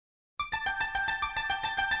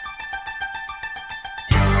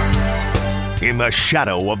In the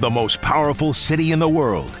shadow of the most powerful city in the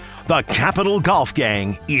world, the Capital Golf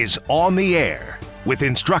Gang is on the air with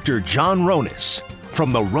instructor John Ronis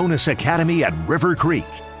from the Ronis Academy at River Creek,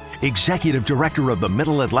 Executive Director of the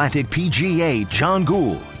Middle Atlantic PGA John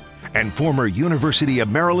Gould, and former University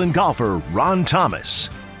of Maryland golfer Ron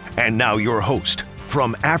Thomas. And now your host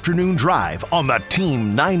from Afternoon Drive on the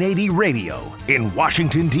Team 980 Radio in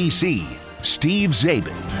Washington, D.C., Steve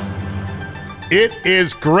Zabin. It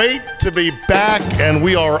is great to be back, and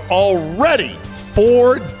we are already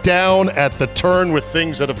 4 down at the turn with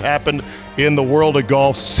things that have happened in the world of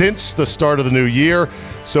golf since the start of the new year.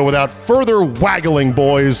 So without further waggling,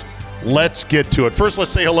 boys, let's get to it. First, let's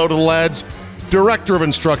say hello to the lads. Director of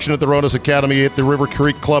Instruction at the Ronis Academy at the River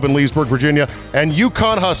Creek Club in Leesburg, Virginia, and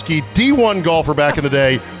Yukon Husky, D1 golfer back in the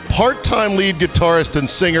day, part-time lead guitarist and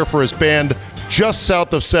singer for his band just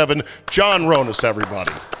south of 7, John Ronis,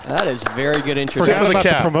 everybody. That is a very good intro. Forgot about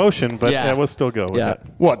the promotion, but we'll still go with it.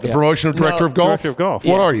 What, the promotion of Director of Golf? Director of Golf.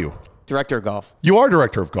 What are you? Director of Golf. You are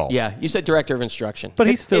Director of Golf. Yeah, you said Director of Instruction. But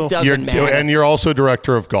he's still... It doesn't matter. And you're also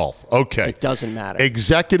Director of Golf. Okay. It doesn't matter.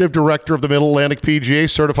 Executive Director of the Middle Atlantic PGA,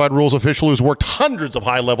 certified rules official who's worked hundreds of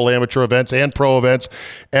high-level amateur events and pro events,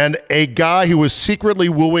 and a guy who was secretly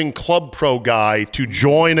wooing Club Pro guy to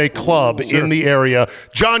join a club in the area.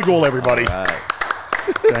 John Gould, everybody. All right.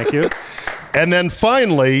 Thank you. And then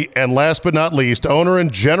finally, and last but not least, owner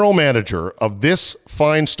and general manager of this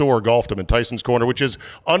fine store, Golfdom in Tyson's Corner, which has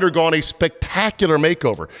undergone a spectacular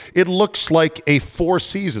makeover. It looks like a Four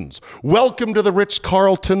Seasons. Welcome to the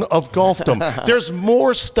Ritz-Carlton of Golfdom. There's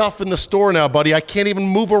more stuff in the store now, buddy. I can't even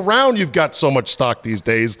move around. You've got so much stock these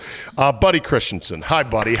days. Buddy Christensen. Hi,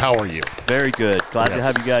 buddy. How are you? Very good. Glad to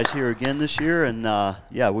have you guys here again this year. And,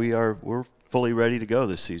 we're fully ready to go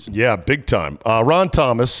this season. Yeah, big time. Ron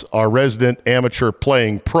Thomas, our resident amateur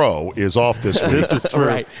playing pro, is off this week. This is true.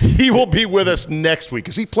 Right. He will be with us next week.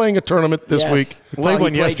 Is he playing a tournament this week? He played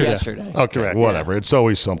one he played yesterday. yesterday. Okay, Correct. whatever. It's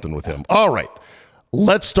always something with him. All right.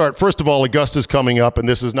 Let's start. First of all, Augusta's coming up, and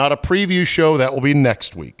this is not a preview show. That will be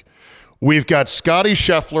next week. We've got Scotty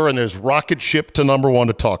Scheffler, and there's rocket ship to number 1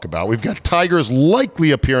 to talk about. We've got Tiger's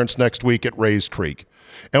likely appearance next week at Rays Creek.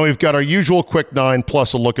 And we've got our usual quick 9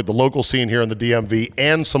 plus a look at the local scene here in the DMV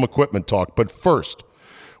and some equipment talk. But first,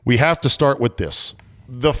 we have to start with this.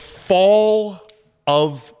 The fall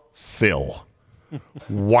of Phil.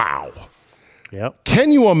 Wow. Yep.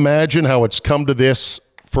 Can you imagine how it's come to this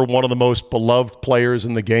for one of the most beloved players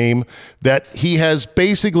in the game, that he has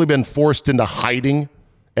basically been forced into hiding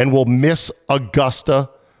and will miss Augusta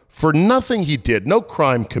for nothing he did, no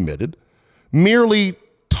crime committed, merely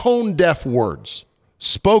tone-deaf words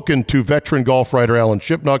spoken to veteran golf writer Alan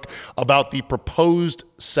Shipnuck about the proposed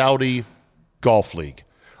Saudi Golf League.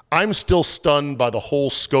 I'm still stunned by the whole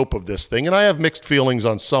scope of this thing, and I have mixed feelings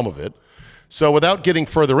on some of it. So without getting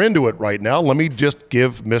further into it right now, let me just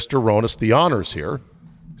give Mr. Ronis the honors here.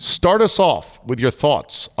 Start us off with your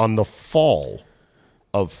thoughts on the fall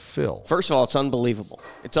of Phil. First of all, it's unbelievable.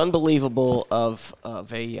 It's unbelievable of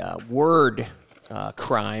a word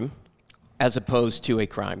crime as opposed to a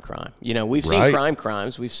crime. You know, we've seen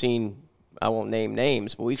crimes. We've seen, I won't name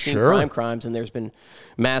names, but we've seen crimes, and there's been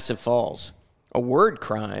massive falls. A word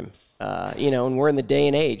crime, and we're in the day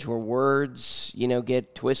and age where words,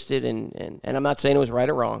 get twisted, and I'm not saying it was right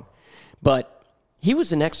or wrong, but he was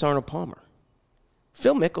the next Arnold Palmer.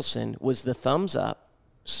 Phil Mickelson was the thumbs up,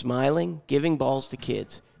 smiling, giving balls to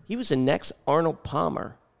kids. He was the next Arnold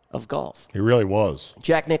Palmer of golf. He really was.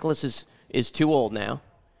 Jack Nicklaus is too old now.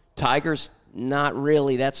 Tiger's not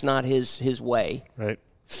really. That's not his way. Right.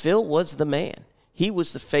 Phil was the man. He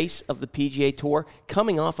was the face of the PGA Tour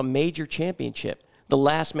coming off a major championship, the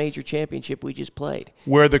last major championship we just played.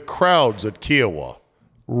 Where the crowds at Kiowa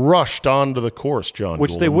rushed onto the course, John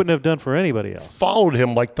Which Gould, they wouldn't have done for anybody else. followed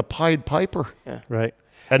him like the Pied Piper. Yeah. Right.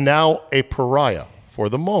 And now a pariah for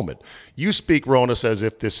the moment. You speak, Ronis, as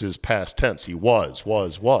if this is past tense. He was.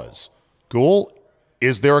 Gould,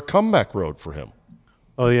 is there a comeback road for him?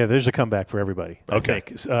 Oh yeah, there's a comeback for everybody. Okay. I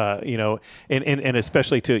think, and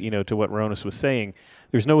especially to what Ronis was saying,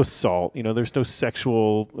 there's no assault. There's no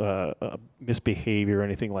sexual misbehavior or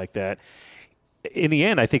anything like that. In the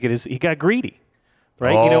end, I think it is he got greedy,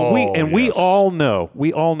 right? We all know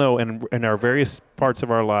in our various parts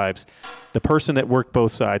of our lives, the person that worked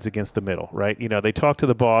both sides against the middle, right? They talk to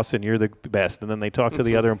the boss and you're the best, and then they talk to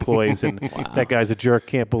the other employees and that guy's a jerk,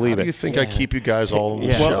 can't believe How it. do you think I keep you guys all in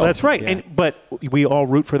the show? Well, that's right. Yeah. But we all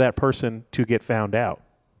root for that person to get found out.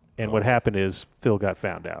 And what happened is Phil got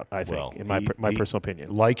found out, I think, in my personal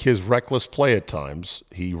opinion. Like his reckless play at times,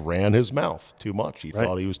 he ran his mouth too much. He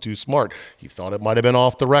thought he was too smart. He thought it might have been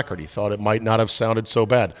off the record. He thought it might not have sounded so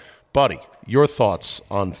bad. Buddy, your thoughts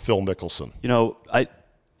on Phil Mickelson?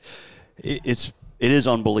 It is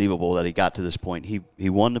unbelievable that he got to this point. He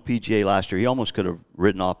won the PGA last year. He almost could have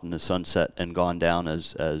ridden off in the sunset and gone down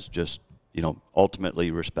as just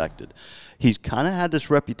ultimately respected. He's kind of had this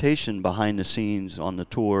reputation behind the scenes on the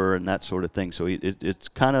tour and that sort of thing. So it's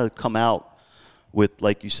kind of come out with,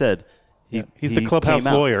 like you said, he's the clubhouse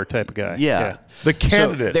lawyer type of guy. Yeah. The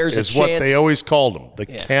candidate is what they always called him, the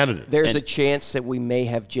candidate. There's a chance that we may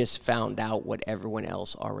have just found out what everyone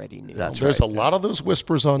else already knew. There's a lot of those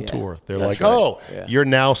whispers on tour. They're you're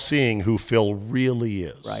now seeing who Phil really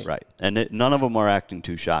is. Right. And none of them are acting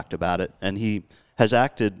too shocked about it. And he has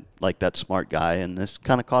acted like that smart guy, and this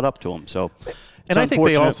kind of caught up to him. So, and I think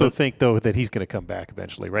they also think, though, that he's going to come back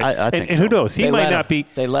eventually, right? I think and who knows? He might not be.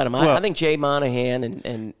 They let him. I think Jay Monahan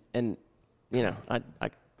and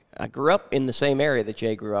I grew up in the same area that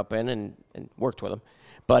Jay grew up in and worked with him.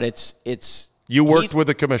 But it's you worked with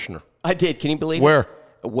the commissioner. I did. Can you believe Where?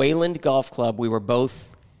 it? Wayland Golf Club. We were both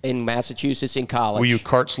in Massachusetts in college. Were you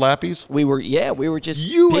cart slappies? We were just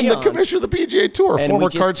you peons. and the commissioner of the PGA Tour, and former we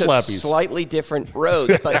just cart took slappies. Slightly different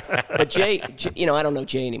roads, but Jay, I don't know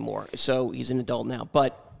Jay anymore, so he's an adult now.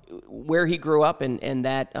 But where he grew up and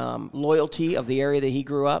that loyalty of the area that he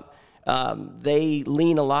grew up, they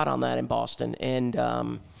lean a lot on that in Boston, and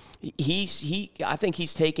I think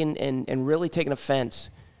he's taken and really taken offense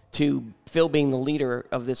to Phil being the leader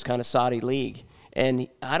of this kind of Saudi league. And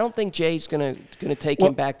I don't think Jay's going to take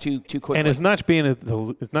him back too quickly. And it's not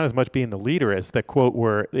as much being the leader as that quote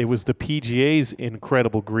where it was the PGA's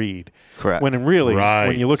incredible greed. Correct. When really,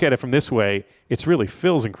 when you look at it from this way, it's really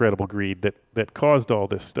Phil's incredible greed that caused all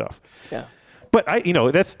this stuff. Yeah. But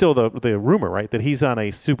that's still the rumor, right? That he's on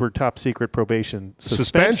a super top secret probation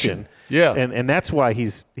suspension. Yeah. And that's why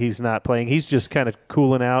he's not playing. He's just kind of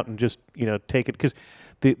cooling out and just take it because.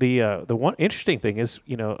 The one interesting thing is,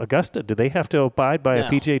 Augusta, do they have to abide by a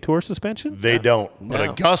PGA Tour suspension? They don't.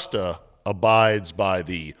 But Augusta abides by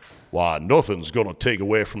nothing's going to take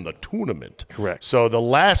away from the tournament. Correct. So the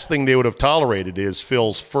last thing they would have tolerated is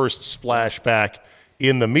Phil's first splashback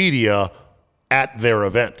in the media at their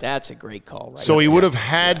event. That's a great call, right? So he would have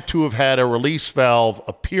had to have had a release valve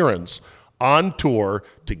appearance on tour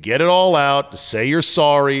to get it all out, to say you're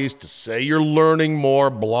sorries, to say you're learning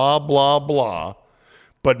more, blah, blah, blah.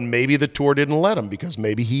 But maybe the tour didn't let him because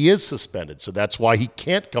maybe he is suspended. So that's why he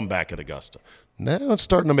can't come back at Augusta. Now it's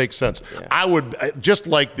starting to make sense. Yeah. I would, just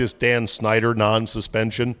like this Dan Snyder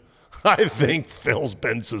non-suspension, I think Phil's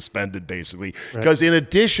been suspended basically. Because in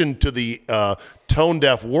addition to the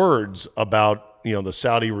tone-deaf words about the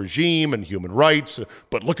Saudi regime and human rights,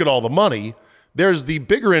 but look at all the money, there's the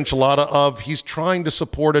bigger enchilada of he's trying to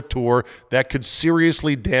support a tour that could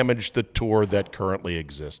seriously damage the tour that currently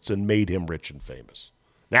exists and made him rich and famous.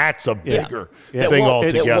 That's a bigger thing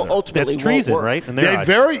altogether. That's treason, right? And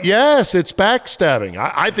it's backstabbing.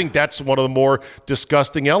 I think that's one of the more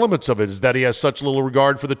disgusting elements of it is that he has such little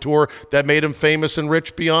regard for the tour that made him famous and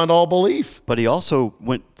rich beyond all belief. But he also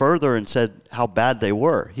went further and said how bad they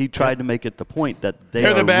were. He tried to make it the point that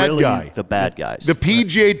they're the bad really guy. The bad guys. The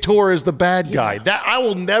PGA Tour is the bad guy. That I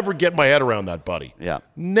will never get my head around that, buddy. Yeah.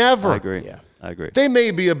 Never. I agree. Yeah. I agree. They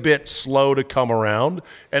may be a bit slow to come around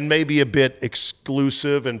and maybe a bit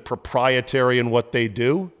exclusive and proprietary in what they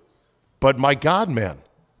do, but my God, man,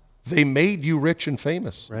 they made you rich and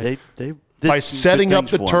famous. Right. They by setting up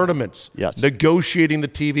the tournaments, negotiating the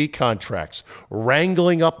TV contracts,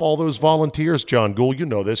 wrangling up all those volunteers. John Gould, you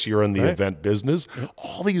know this. You're in the event business.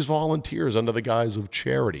 All these volunteers under the guise of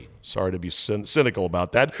charity. Sorry to be cynical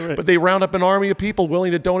about that, but they round up an army of people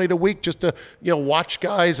willing to donate a week just to watch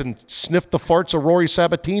guys and sniff the farts of Rory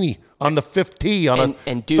Sabatini on the 5th tee on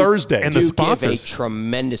a Thursday. And the sponsors give a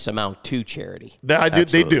tremendous amount to charity.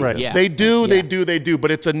 They do. Right. Yeah. They do.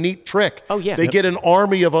 But it's a neat trick. Oh, yeah. They get an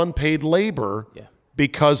army of unpaid labor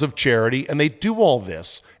because of charity, and they do all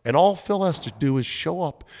this. And all Phil has to do is show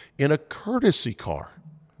up in a courtesy car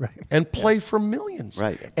and play for millions.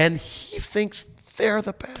 Right. And he thinks they're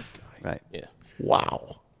the bad guy. Right. Yeah.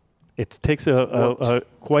 Wow. It takes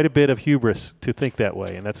quite a bit of hubris to think that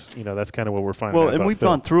way, and that's kind of what we're finding. Well, out and about we've Phil.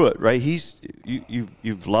 gone through it, right?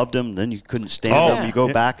 You've loved him, then you couldn't stand him. You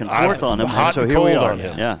go back and forth on him, and so here we are.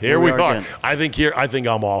 Yeah, here we are. I think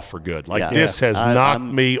I'm off for good. This has knocked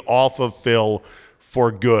me off of Phil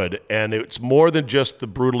for good, and it's more than just the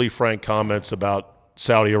brutally frank comments about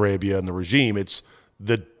Saudi Arabia and the regime. It's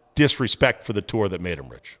the disrespect for the tour that made him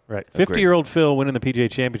rich. Right. 50-year-old Phil winning the PGA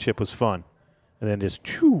Championship was fun. and then just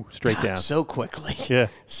straight down. So quickly. Yeah.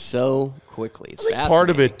 So quickly. It's I think part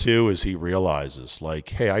of it, too, is he realizes, like,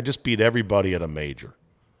 hey, I just beat everybody at a major.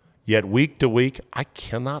 Yet week to week, I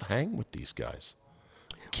cannot hang with these guys.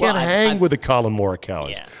 Can't hang with the Colin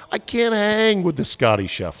Morikawas. Yeah. I can't hang with the Scotty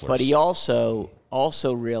Schefflers. But he also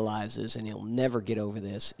realizes, and he'll never get over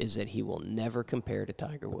this, is that he will never compare to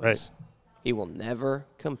Tiger Woods. Right. He will never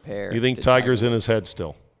compare. You think to Tiger's Tiger in his head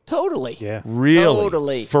still? Totally. Yeah. Really?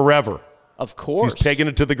 Totally. Forever. Of course. He's taking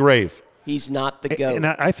it to the grave. He's not the GOAT. And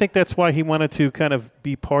I think that's why he wanted to kind of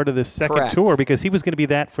be part of this second Correct. tour, because he was going to be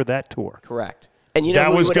that for that tour. Correct. And you know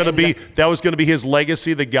That was going to be his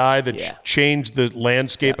legacy, the guy that changed the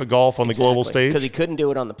landscape of golf on the global stage. Because he couldn't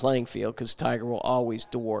do it on the playing field because Tiger will always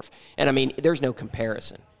dwarf. And, I mean, there's no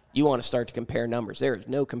comparison. You want to start to compare numbers. There is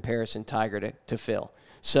no comparison Tiger to Phil.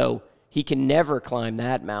 So he can never climb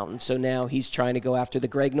that mountain. So now he's trying to go after the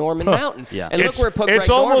Greg Norman mountain. Yeah. And look where it put Greg It's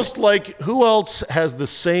Norman. almost like who else has the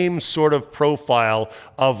same sort of profile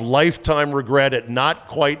of lifetime regret at not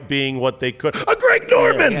quite being what they could? A Greg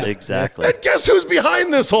Norman! Yeah, exactly. And guess who's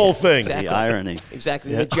behind this whole thing? Exactly. The irony.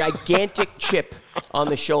 Exactly. The gigantic chip on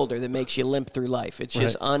the shoulder that makes you limp through life. It's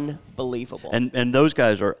just unbelievable. And those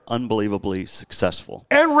guys are unbelievably successful.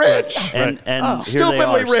 And rich. And here Stupidly they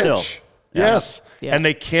are rich. still. Yes. Yeah. And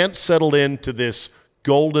they can't settle into this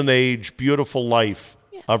golden age, beautiful life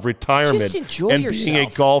of retirement Just enjoy and being a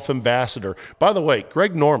yourself. golf ambassador. By the way,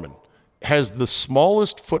 Greg Norman has the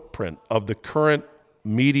smallest footprint of the current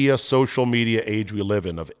social media age we live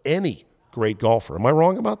in of any great golfer. Am I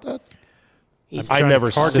wrong about that? I never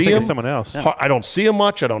It's hard to see think him. of someone else. I don't see him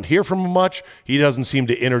much. I don't hear from him much. He doesn't seem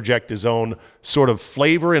to interject his own sort of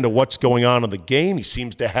flavor into what's going on in the game. He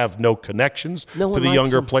seems to have no connections no to one the likes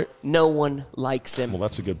younger him. player. No one likes him. Well,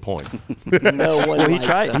 that's a good point. No one Well, he likes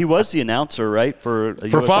tried. him. He was the announcer, right, for the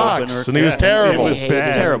For US Fox, Open, and he was terrible. It was hated bad.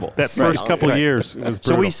 him. Terrible. That first couple of years, it was So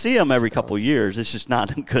brutal. we see him every couple of years. It's just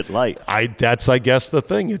not in good light. That's, I guess, the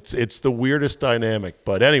thing. It's the weirdest dynamic.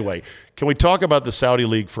 But anyway, can we talk about the Saudi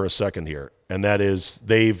League for a second here? And that is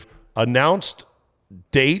they've announced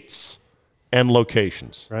dates and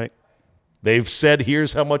locations. Right. They've said,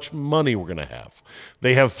 here's how much money we're going to have.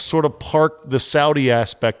 They have sort of parked the Saudi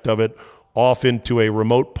aspect of it off into a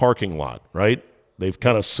remote parking lot, right? They've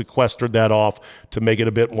kind of sequestered that off to make it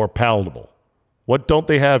a bit more palatable. What don't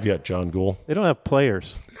they have yet, John Gould? They don't have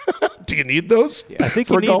players. Do you need those I think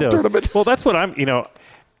for you a need golf those. tournament? Well, that's what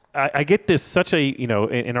I get this such a,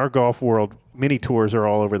 in our golf world, mini tours are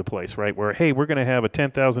all over the place, right? Where, hey, we're going to have a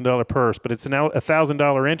 $10,000 purse, but it's now a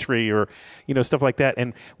 $1,000 entry or, stuff like that.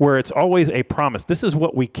 And where it's always a promise. This is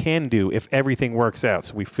what we can do if everything works out.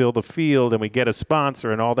 So we fill the field and we get a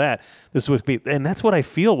sponsor and all that. This would be, and that's what I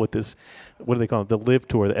feel with this, what do they call it? The LIV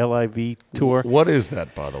Tour, the LIV Tour. What is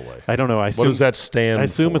that, by the way? I don't know. What does that stand for? I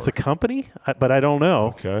assume it's a company, but I don't know.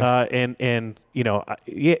 Okay.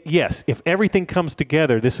 Yes, if everything comes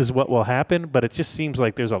together, this is what will happen. But it just seems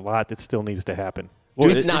like there's a lot that still needs to happen.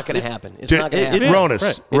 It's not going to happen. It's not going to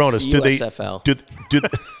happen. Ronus, do they? USFL.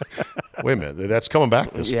 Wait a minute, that's coming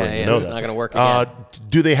back this spring. You know it's that. not going to work again.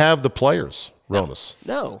 Do they have the players, Ronus?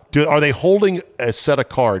 No. Are they holding a set of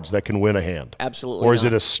cards that can win a hand? Absolutely. Or is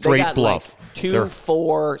not. it a straight they got bluff? Like 2, They're-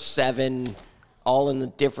 4, 7, all in the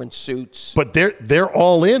different suits. But they're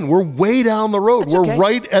all in. We're way down the road. That's We're okay.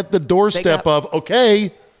 right at the doorstep got-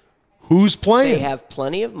 of who's playing? They have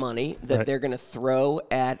plenty of money that they're going to throw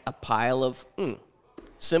at a pile of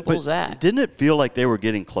simple as that. Didn't it feel like they were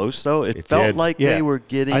getting close, though? It felt did. like they were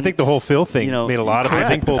getting. I think the whole Phil thing made a lot of people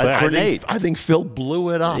correct. pull That's back. grenade. I think Phil blew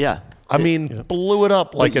it up. Yeah. I mean, blew it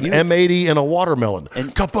up like an you- M80 in a watermelon.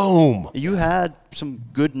 And kaboom! You had some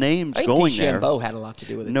good names I think going there. DeChambeau had a lot to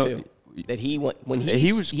do with it, No, too. That he went when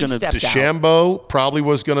he was gonna- stepped out. DeChambeau probably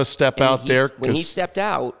was going to step And out there. when he 'cause- stepped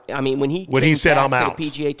out, I mean, when he When he came said, back "I'm to out," the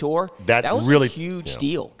PGA Tour, that was really- a huge yeah.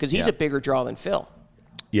 deal because he's a bigger draw than Phil.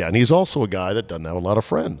 Yeah, and he's also a guy that doesn't have a lot of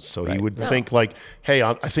friends. So he would think like, hey,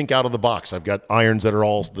 I think out of the box. I've got irons that are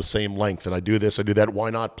all the same length, and I do this, I do that. Why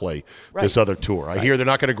not play this other tour? I hear they're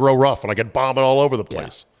not going to grow rough, and I can bomb it all over the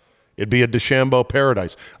place. It'd be a DeChambeau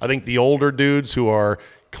paradise. I think the older dudes who are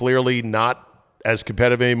clearly not as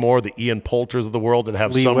competitive anymore, the Ian Poulters of the world that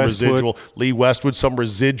have Lee some Westwood. residual, Lee Westwood, some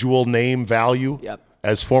residual name value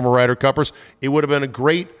as former Ryder Cuppers, it would have been a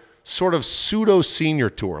great sort of pseudo-senior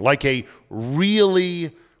tour, like a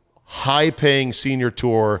really high-paying senior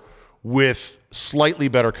tour with slightly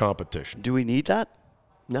better competition. Do we need that?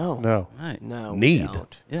 No. Right. No. Need. We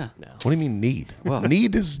don't. Yeah. No. What do you mean need?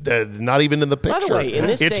 Need is not even in the picture. By the way, in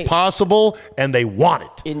this it's day- possible, and they want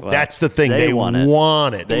it. That's the thing. they want it.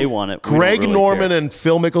 want it. They want it. We Greg don't really Norman care. and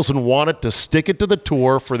Phil Mickelson want it to stick it to the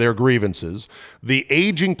tour for their grievances. The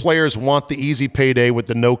aging players want the easy payday with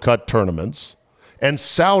the no-cut tournaments. And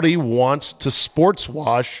Saudi wants to sports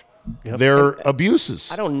wash their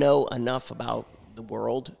abuses. I don't know enough about the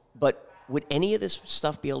world, but would any of this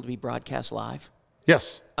stuff be able to be broadcast live?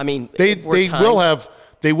 Yes. I mean, They were times- will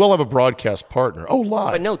have a broadcast partner. Oh,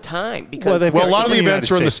 live. but no time because they've Well, a got lot some of the in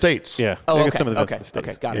events are in the States. States. Yeah. Oh, They've okay. got some of the events Okay. in the States.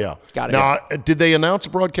 Okay. Got it. Yeah. Got it. Now, did they announce a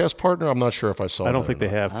broadcast partner? I'm not sure if I saw that. I don't think or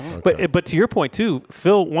they not. have. But to your point too,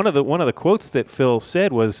 Phil. One of the quotes that Phil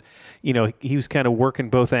said was, he was kind of working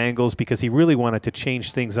both angles because he really wanted to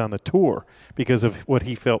change things on the tour because of what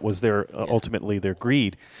he felt was their ultimately their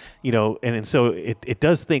greed, and so it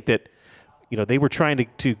does think that, they were trying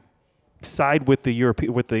to side with the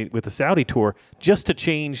European with the Saudi tour just to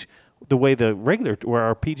change the way the regular or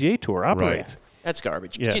our PGA tour operates. That's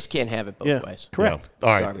garbage. Yeah. You just can't have it both ways. Correct. Yeah.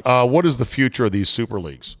 All Garbage. right. What is the future of these super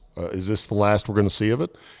leagues? Is this the last we're going to see of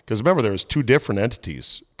it? Because remember, there's two different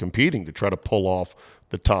entities competing to try to pull off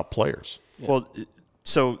the top players. Well,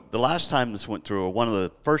 so the last time this went through, or one of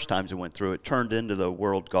the first times it went through, it turned into the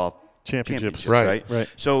World Golf Championships. Right.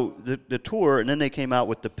 So the tour, and then they came out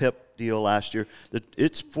with the PIP deal last year.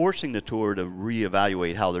 It's forcing the tour to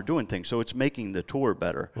reevaluate how they're doing things. So it's making the tour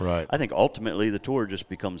better. Right. I think ultimately the tour just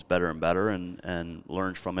becomes better and better and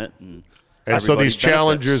learns from it. And so everybody these benefits.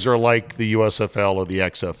 challengers are like the USFL or the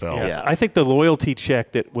XFL. Yeah. I think the loyalty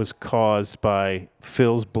check that was caused by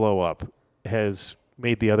Phil's blow up has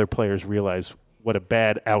made the other players realize what a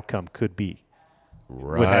bad outcome could be.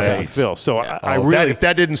 What happened with Phil. So I really, if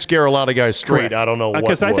that didn't scare a lot of guys straight, correct. I don't know what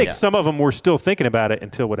Because I would. think some of them were still thinking about it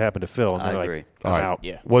until what happened to Phil. And I they're agree. like, All I'm right. out.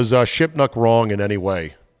 Yeah. Was Shipnuck wrong in any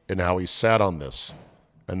way in how he sat on this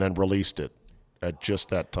and then released it at just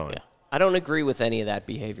that time? Yeah. I don't agree with any of that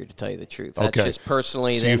behavior, to tell you the truth. That's Okay. just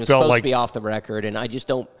personally, So they you were felt supposed like- to be off the record, and I just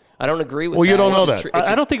don't. I don't agree with Well, that. you don't It's know a that. tr- it's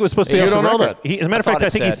I a- don't think it was supposed to be You off the don't know record. that. As a matter of fact, thought I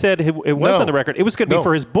it think he said- said it was No. on the record. It was going to No. be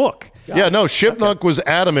for his book. Yeah, no, Shipnuck was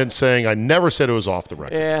adamant saying, I never said it was off the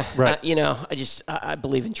record. Yeah, Right. I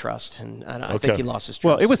believe in trust, and I Okay. think he lost his trust.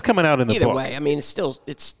 Well, it was coming out in the Either book. way, I mean,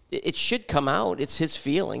 it should come out. It's his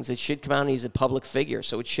feelings. It should come out. And he's a public figure,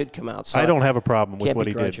 so it should come out. So I don't have a problem with Can't what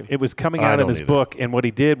he begrudge did. him. It was coming I out in don't his either. book, and what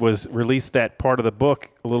he did was release that part of the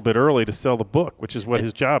book a little bit early to sell the book, which is what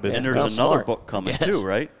his job is. And there's Well, another smart. book coming Yes. too,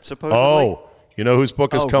 right? Supposedly. Oh, you know whose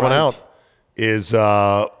book is Oh, coming right. out? Is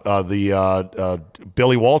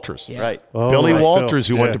Billy Walters. Yeah. Right. Oh, Billy right, Walters,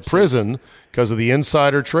 Phil. who went Yeah. to prison because of the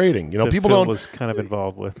insider trading. You know, That people Phil don't was kind of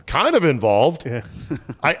involved with. kind of involved. Yeah.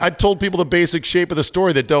 I told people the basic shape of the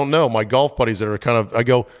story that don't know. My golf buddies that are kind of, I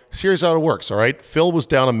go, here's how it works. All right, Phil was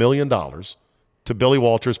down $1 million to Billy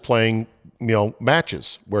Walters playing,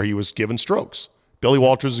 matches where he was given strokes. Billy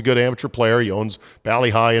Walters is a good amateur player. He owns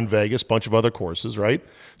Valley High in Vegas, bunch of other courses, right?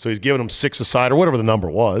 So he's giving him 6 aside or whatever the number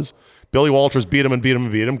was. Billy Walters beat him and beat him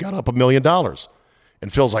and beat him, got up $1 million.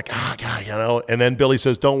 And Phil's like, God, And then Billy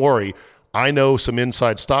says, don't worry. I know some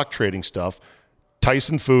inside stock trading stuff.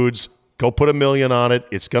 Tyson Foods, go put $1 million on it.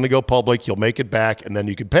 It's going to go public. You'll make it back, and then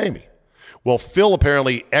you can pay me. Well, Phil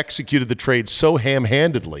apparently executed the trade so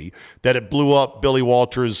ham-handedly that it blew up Billy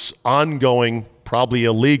Walters' ongoing, probably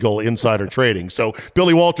illegal insider trading. So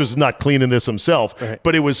Billy Walters is not cleaning this himself,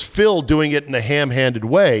 but it was Phil doing it in a ham-handed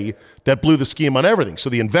way that blew the scheme on everything. So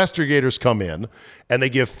the investigators come in, and they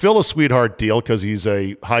give Phil a sweetheart deal because he's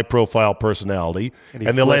a high-profile personality, and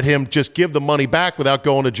they let him just give the money back without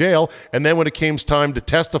going to jail. And then when it came time to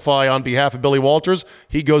testify on behalf of Billy Walters,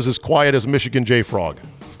 he goes as quiet as Michigan J. Frog.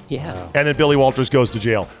 Yeah. And then Billy Walters goes to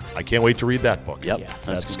jail. I can't wait to read that book. Yep. Yeah.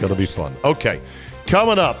 That's going to be fun. Okay.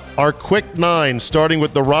 Coming up, our quick 9, starting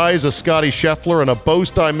with the rise of Scotty Scheffler and a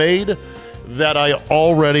boast I made that I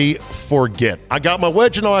already forget. I got my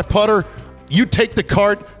wedge and my putter. You take the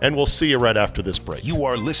cart, and we'll see you right after this break. You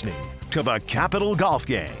are listening to the Capital Golf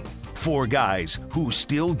Gang. 4 guys who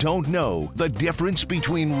still don't know the difference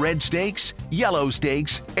between red stakes, yellow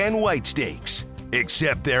stakes, and white stakes.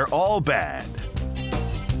 Except they're all bad.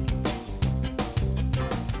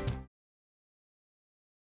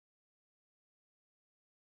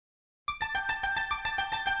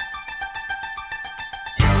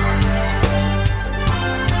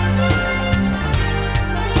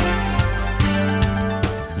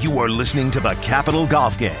 You are listening to the Capital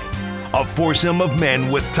Golf Gang, a foursome of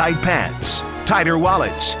men with tight pants, tighter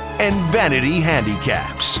wallets, and vanity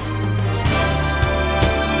handicaps.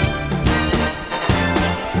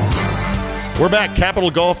 We're back, Capital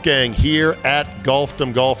Golf Gang, here at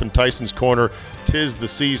Golfdom Golf in Tyson's Corner. 'tis the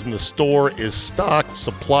season. The store is stocked.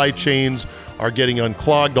 Supply chains are getting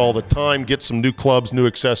unclogged all the time. Get some new clubs, new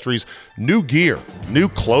accessories, new gear, new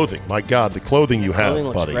clothing. My God, the clothing you have, Clothing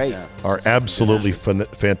looks buddy, great. are absolutely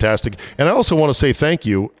fantastic. And I also want to say thank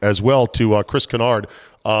you as well to Chris Kennard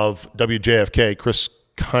of WJFK. Chris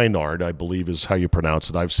Kynard, I believe is how you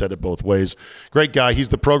pronounce it. I've said it both ways. Great guy. He's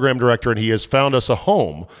the program director, and he has found us a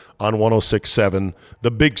home on 106.7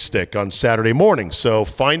 The Big Stick on Saturday morning. So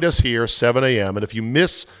find us here, 7 a.m. And if you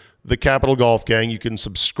miss the Capital Golf Gang, you can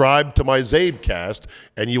subscribe to my Zabecast,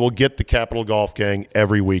 and you will get the Capital Golf Gang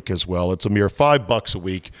every week as well. It's a mere $5 a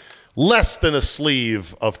week, less than a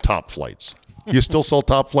sleeve of Top Flights. You still sell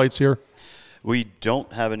Top Flights here? We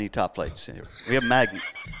don't have any top flights here. We have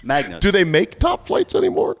magnets. Do they make Top Flights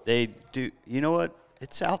anymore? They do. You know what?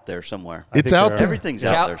 It's out there somewhere. It's out there. Everything's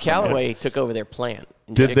out there somewhere. Callaway took over their plant.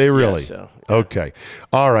 Did they really? Yeah, so. Okay.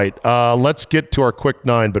 All right. Let's get to our quick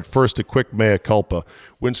nine, but first a quick mea culpa.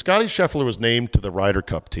 When Scotty Scheffler was named to the Ryder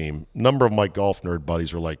Cup team, a number of my golf nerd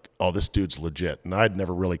buddies were like, oh, this dude's legit. And I'd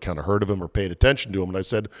never really kind of heard of him or paid attention to him. And I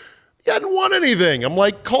said, he hadn't won anything. I'm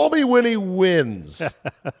like, call me when he wins.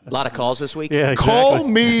 A lot of calls this week. Yeah, exactly. Call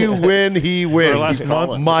me when he wins. last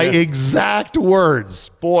month. My exact words.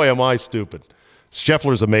 Boy, am I stupid.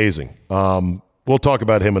 Scheffler's amazing. We'll talk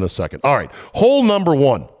about him in a second. All right. Hole number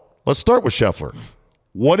one. Let's start with Scheffler.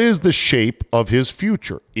 What is the shape of his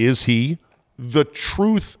future? Is he the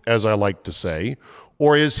truth, as I like to say,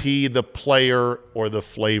 or is he the player or the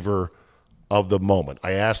flavor of the moment?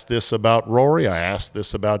 I asked this about Rory. I asked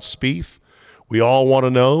this about Spieth. We all want to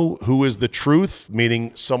know who is the truth,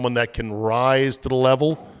 meaning someone that can rise to the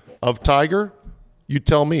level of Tiger. You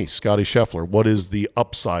tell me, Scotty Scheffler, what is the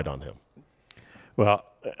upside on him? Well,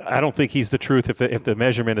 I don't think he's the truth if the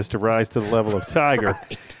measurement is to rise to the level of Tiger.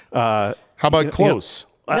 How about close?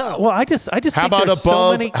 I just How think about there's above?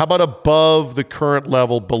 so many. How about above the current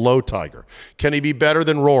level, below Tiger? Can he be better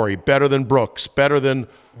than Rory? Better than Brooks? Better than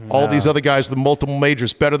all these other guys with multiple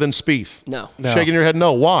majors? Better than Spieth? No. Shaking your head,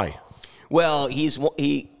 no. Why? Well,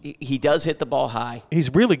 he does hit the ball high.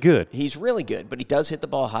 He's really good. He's really good, but he does hit the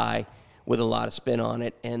ball high with a lot of spin on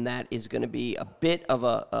it, and that is going to be a bit of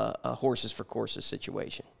a horses for courses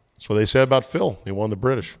situation. That's what they said about Phil. He won the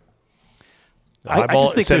British. I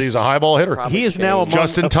just think said he's a high ball hitter. He is now among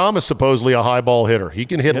Justin Thomas, supposedly a high ball hitter. He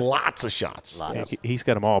can hit lots of shots. Yeah, he's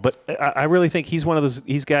got them all. But I really think he's one of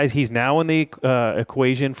these guys. He's now in the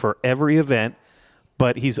equation for every event,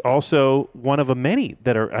 but he's also one of many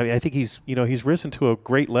that are. I think he's risen to a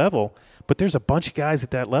great level. But there's a bunch of guys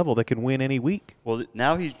at that level that can win any week. Well,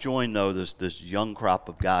 now he's joined though this young crop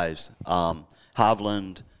of guys.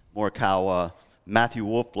 Hovland, Morikawa. Matthew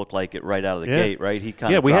Wolff looked like it right out of the gate, right? He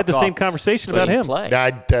kind of we had the dropped same off. conversation about him.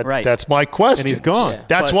 Right. That's my question. And he's gone. Yeah.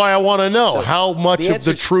 That's why I want to know how much of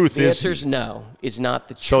the truth the is answer's no. It's not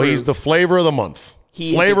the truth. So he's the flavor of the month.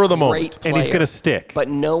 He flavor is of the a moment. great And he's player, going to stick. But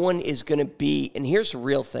no one is going to be, and here's the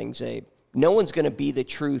real thing, Zabe. No one's going to be the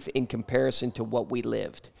truth in comparison to what we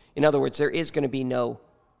lived. In other words, there is going to be no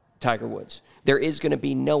Tiger Woods. There is going to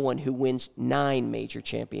be no one who wins 9 major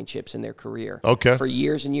championships in their career for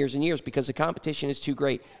years and years and years because the competition is too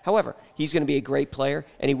great. However, he's going to be a great player,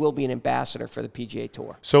 and he will be an ambassador for the PGA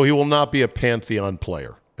Tour. So he will not be a Pantheon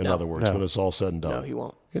player, in other words, when it's all said and done. No, he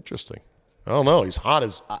won't. Interesting. I don't know. He's hot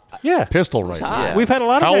as Yeah. pistol right now. Yeah. We've had a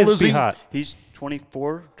lot of How guys old is be he? hot. He's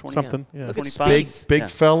 24, 20, Something, yeah. Look at 25. Big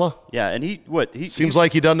fella. Yeah, and he Seems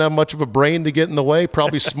like he doesn't have much of a brain to get in the way.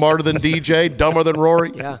 Probably smarter than DJ, dumber than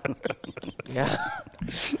Rory. Yeah. Yeah.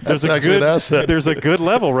 There's a actually an good asset. There's a good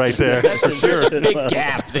level right there. There's a big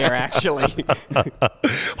gap there, actually.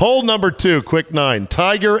 Hole number 2, quick 9.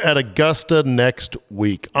 Tiger at Augusta next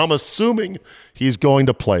week. I'm assuming he's going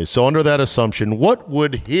to play. So under that assumption, what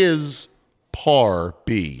would his par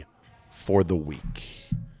be for the week?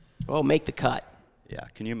 Well, make the cut. Yeah,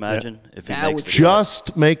 can you imagine if he That makes would the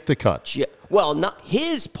Just make the cut. Well, not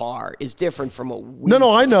his par is different from what we.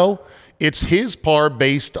 No, I know. It's his par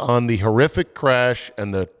based on the horrific crash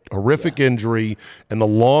and the horrific injury and the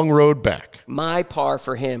long road back. My par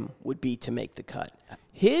for him would be to make the cut.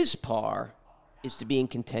 His par is to be in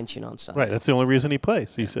contention on Sunday. Right, that's the only reason he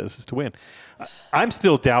plays, he says, is to win. I'm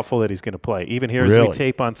still doubtful that he's going to play. Even here as Really? we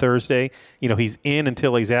tape on Thursday, he's in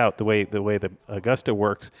until he's out, the way the Augusta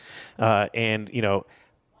works. And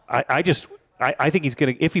I think he's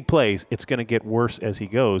going to, if he plays, it's going to get worse as he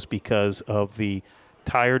goes because of the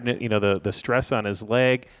tiredness, the stress on his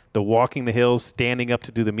leg, the walking the hills, standing up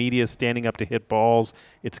to do the media, standing up to hit balls.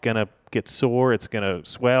 It's going to get sore. It's going to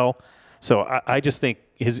swell. So I just think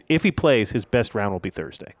if he plays, his best round will be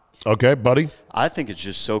Thursday. Okay, buddy. I think it's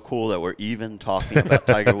just so cool that we're even talking about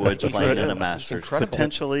Tiger Woods playing in the Masters.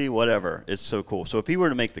 Potentially, whatever. It's so cool. So if he were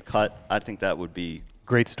to make the cut, I think that would be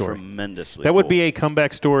great story. Tremendously That would cool. be a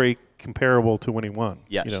comeback story comparable to when he won.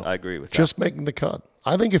 Yes, I agree with that. Just making the cut.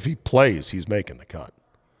 I think if he plays, he's making the cut.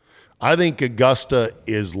 I think Augusta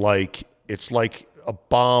is it's like a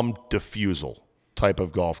bomb defusal type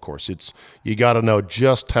of golf course. You got to know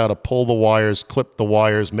just how to pull the wires, clip the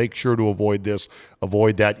wires, make sure to avoid this,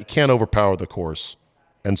 avoid that. You can't overpower the course.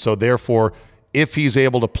 And so therefore, if he's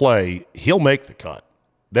able to play, he'll make the cut.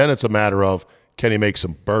 Then it's a matter of, can he make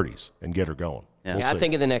some birdies and get her going? Yeah, I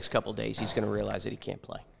think in the next couple of days he's going to realize that he can't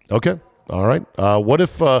play. Okay. All right. What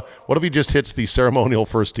if he just hits the ceremonial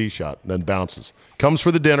first tee shot and then bounces? Comes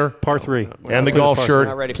for the dinner. Par 3. And the golf shirt.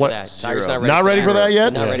 Not ready for that. Tiger's Not ready for that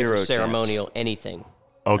yet? Not ready for Zero ceremonial anything.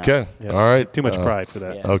 Okay. Yeah. All right. Too much pride for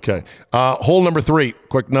that. Yeah. Okay. Hole number 3,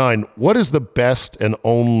 quick 9. What is the best and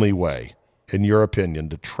only way, in your opinion,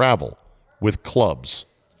 to travel with clubs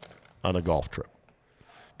on a golf trip?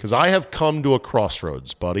 Because I have come to a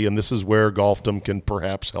crossroads, buddy, and this is where Golfdom can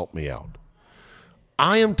perhaps help me out.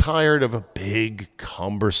 I am tired of a big,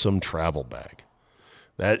 cumbersome travel bag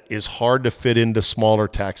that is hard to fit into smaller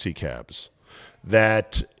taxi cabs,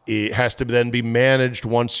 that it has to then be managed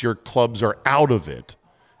once your clubs are out of it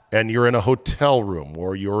and you're in a hotel room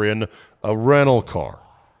or you're in a rental car.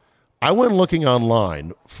 I went looking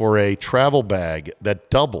online for a travel bag that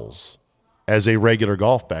doubles as a regular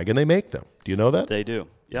golf bag, and they make them. Do you know that? They do.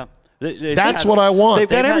 Yeah. That's what I want. They've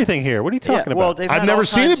got everything here. What are you talking about? I've never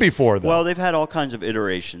seen it before, though. Well, they've had all kinds of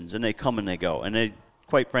iterations, and they come and they go, and they,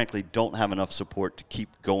 quite frankly, don't have enough support to keep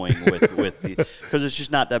going with the because it's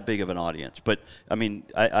just not that big of an audience. But I mean,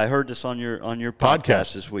 I heard this on your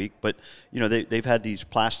podcast this week. But they've had these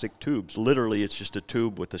plastic tubes. Literally, it's just a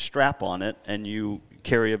tube with a strap on it, and you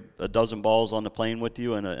carry a dozen balls on the plane with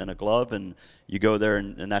you and a glove, and you go there,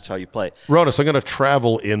 and that's how you play. Ronis, I'm going to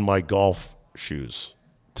travel in my golf shoes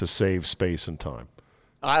to save space and time.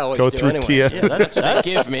 I always go do through anyway. TS. Yeah, that's what they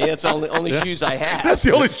give me. That's the only shoes I have. That's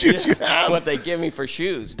the only shoes you have. What they give me for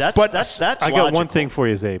shoes. That's I got logical. one thing for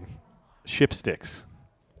you, Zabe. Ship sticks.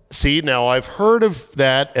 See, now I've heard of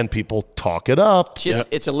that, and people talk it up.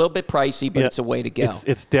 It's a little bit pricey, but it's a way to go.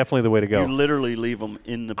 It's definitely the way to go. You literally leave them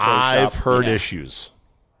in the pro I've shop. heard issues.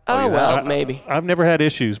 Oh, well, maybe. I've never had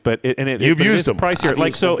issues, but You've used them. Pricier. I've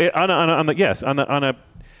Like used so, them. on a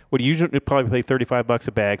what you usually probably pay $35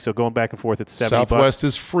 a bag. So going back and forth, it's $70. Southwest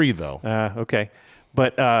is free though. Okay,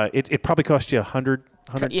 but it probably cost you $100,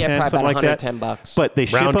 $110, Yeah, probably something about like that. $110. But they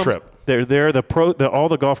ship Round them. trip. They're there. All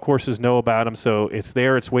the golf courses know about them, so it's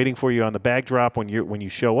there. It's waiting for you on the bag drop when you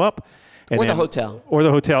show up. Or the hotel. Or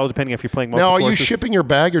the hotel, depending if you're playing multiple Now, are you courses. shipping your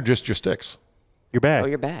bag or just your sticks? Your bag. Oh,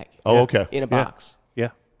 your bag. Oh, okay. In a box. Yeah.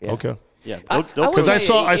 Okay. Yeah, Because I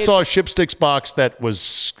saw a Ship Sticks box that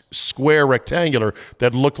was square rectangular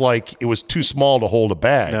that looked like it was too small to hold a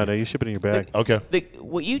bag. No, you ship it in your bag. Okay.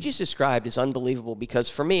 What you just described is unbelievable because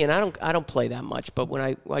for me, and I don't play that much, but when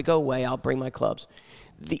I go away, I'll bring my clubs.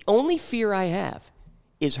 The only fear I have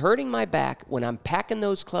is hurting my back when I'm packing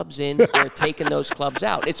those clubs in or taking those clubs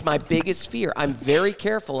out. It's my biggest fear. I'm very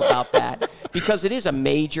careful about that because it is a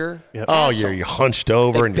major Oh, hassle. you're hunched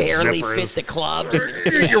over and your barely zipper fit is- the clubs.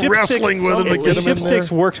 The You're Ship wrestling Sticks- with them to if get the them in Ship there.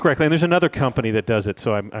 Sticks works correctly, and there's another company that does it,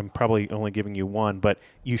 so I'm probably only giving you one. But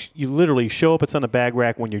you literally show up. It's on the bag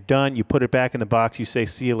rack. When you're done, you put it back in the box. You say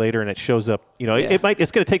 "see you later," and it shows up.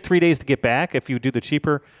 It's going to take 3 days to get back if you do the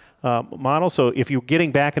cheaper model. So if you're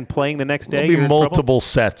getting back and playing the next day, There'll be you're in trouble. multiple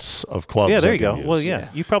sets of clubs. Yeah, there I you go. can Well, use. yeah,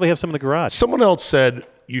 you probably have some in the garage. Someone else said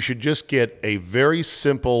you should just get a very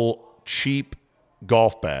simple, cheap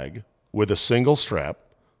golf bag with a single strap,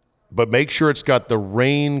 but make sure it's got the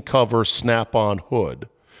rain cover snap-on hood.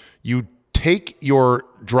 You take your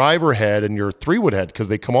driver head and your 3-wood head, because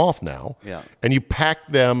they come off now, and you pack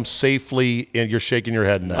them safely, and you're shaking your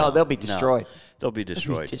head now. Oh, they'll be destroyed. They'll be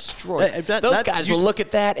destroyed. Those guys will look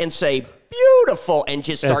at that and say, beautiful, and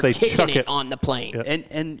just As start they kicking chuck it it. on the plane.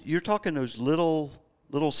 And you're talking those little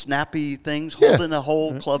snappy things holding the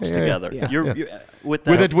whole clubs together. Yeah. You're with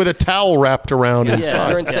that. With a towel wrapped around inside.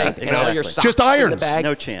 You're insane. Yeah, And all your exactly. socks Just in the irons. bag.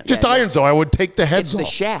 No chance. Just irons, though. I would take the heads It's the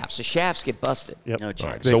off. shafts. The shafts get busted. Yep. No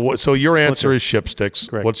chance. So your answer is Ship Sticks.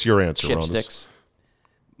 Correct. What's your answer, Ship Ronis? sticks.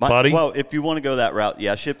 Buddy? Well, if you want to go that route,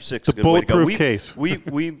 Ship Sticks is a good way to go. bulletproof case.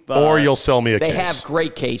 We've Or you'll sell me a They case. have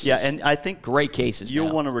great cases. yeah, and I think great cases. you'll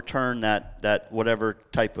now. want to return that whatever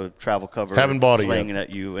type of travel cover Haven't bought it sling yet. that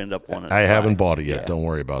you end up wanting. I haven't bought it yet. Don't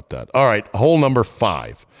worry about that. All right, hole number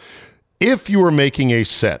 5. If you were making a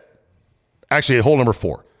set, actually, hole number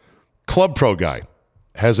 4, Club Pro guy,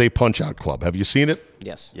 has a punch-out club. Have you seen it?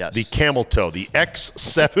 Yes. Yes. The Camel Toe, the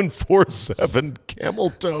X747 Camel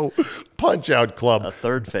Toe punch-out club. A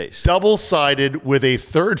third face. Double-sided with a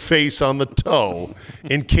third face on the toe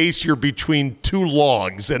in case you're between two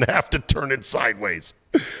logs and have to turn it sideways.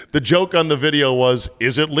 The joke on the video was,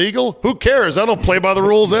 is it legal? Who cares? I don't play by the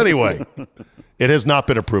rules anyway. It has not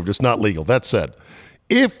been approved. It's not legal. That said,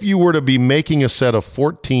 if you were to be making a set of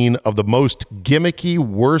 14 of the most gimmicky,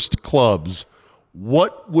 worst clubs,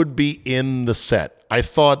 what would be in the set? I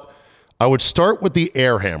thought I would start with the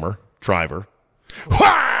air hammer driver.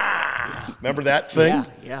 Remember that thing?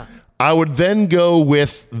 Yeah. I would then go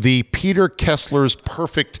with the Peter Kessler's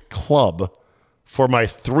Perfect Club for my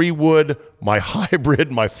 3-wood, my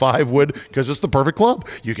hybrid, my 5-wood, because it's the perfect club.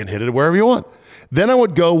 You can hit it wherever you want. Then I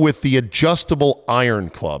would go with the adjustable iron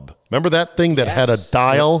club. Remember that thing that had a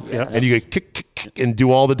dial and you could kick and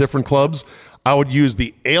do all the different clubs? I would use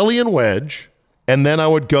the alien wedge, and then I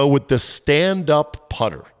would go with the stand-up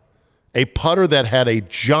putter, a putter that had a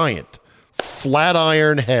giant flat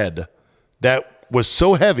iron head that was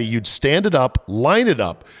so heavy you'd stand it up, line it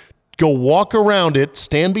up, go walk around it,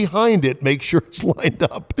 stand behind it, make sure it's lined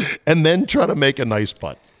up, and then try to make a nice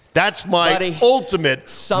putt. That's my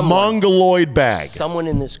ultimate mongoloid bag. Someone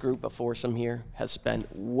in this group of foursome here has spent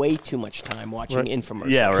way too much time watching infomercials.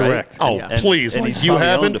 Yeah, right. Correct. Oh, please. And You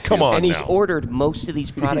haven't? Come on And he's now. ordered most of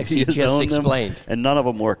these products he has just owned them, explained. and none of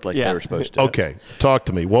them worked like they were supposed to. Okay, talk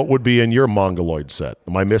to me. What would be in your mongoloid set?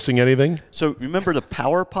 Am I missing anything? So remember the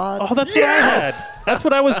Power Pod? Oh, that's what I had. That's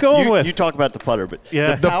what I was going with. You talk about the putter, but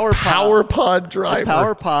Yeah. the Power Pod driver. The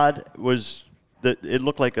Power Pod was it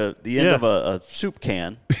looked like the end of a soup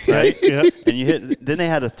can, right? Yeah. And you hit. Then they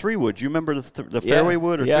had a 3-wood. You remember the fairway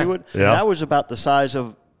wood or 3-wood? Yeah. That was about the size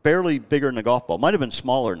of barely bigger than a golf ball. Might have been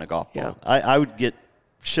smaller than a golf ball. I would get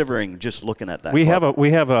shivering just looking at that. We have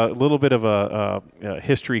a little bit of a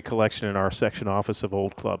history collection in our section office of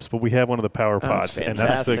old clubs, but we have one of the Power Pods, and that's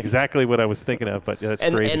fantastic. exactly what I was thinking of. But that's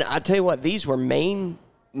crazy. And I tell you what, these were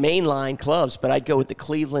mainline clubs, but I'd go with the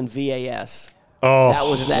Cleveland VAS. Oh, That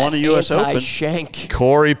was that Won a US Open. anti-shank.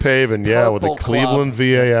 Corey Pavin, with the Purple Cleveland club.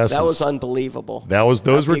 VAS. That was unbelievable. those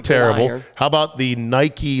That'd were be a good terrible. iron. How about the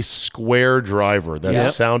Nike Square driver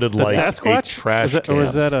that sounded The like Sasquatch? a trash Or can?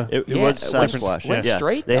 was that a? It Yeah, was it went- Sasquatch. went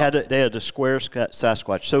straight, They though. had a square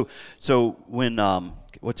Sasquatch. So when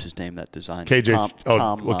what's his name that designed it? KJ?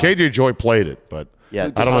 Tom, KJ Joy played it, but Yeah,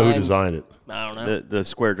 I don't know who designed it. I don't know. the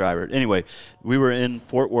square driver. Anyway, we were in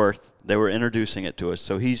Fort Worth. They were introducing it to us,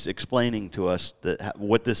 so he's explaining to us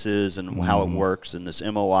what this is and how it works, and this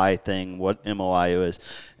MOI thing, what MOI is,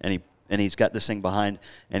 and he's got this thing behind,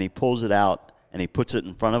 and he pulls it out and he puts it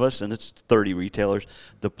in front of us, and it's 30 retailers.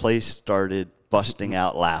 The place started busting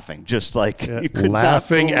out laughing, just like you could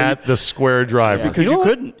Laughing not at the Square driver. because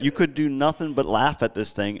you could do nothing but laugh at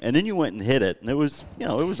this thing, and then you went and hit it, and it was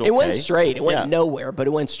okay. It went straight. It went Yeah. nowhere, but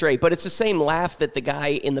it went straight. But it's the same laugh that the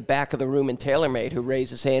guy in the back of the room in TaylorMade who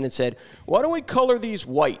raised his hand and said, "Why don't we color these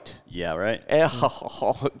white?" Yeah, right.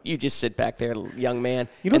 You just sit back there, young man.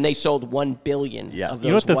 You know- And they sold 1 billion of those You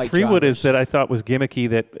know what the white 3-wood is drivers. that I thought was gimmicky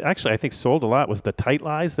that actually I think sold a lot was the tight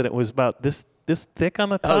lies, that it was about this thick on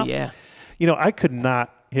the top. Oh, yeah. You know, I could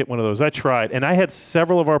not hit one of those. I tried, and I had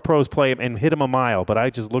several of our pros play and hit them a mile, but I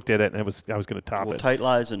just looked at it and I was going to top Well, it. Tight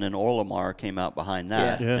Lies and then Orlamar came out behind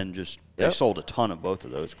that, Yeah. and they sold a ton of both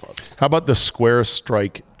of those clubs. How about the Square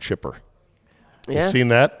Strike chipper? Yeah. You seen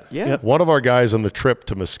that? Yeah. Yep. One of our guys on the trip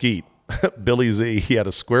to Mesquite, Billy Z, he had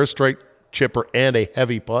a Square Strike chipper and a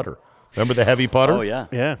heavy putter. Remember the heavy putter? Oh yeah.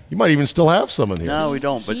 Yeah. You might even still have some in here. No, we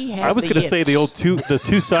don't. But He had I was the going to say the yips. old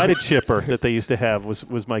two-sided chipper that they used to have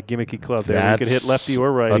was my gimmicky club there. You could hit lefty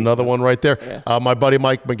or righty. Another one right there. My buddy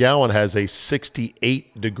Mike McGowan has a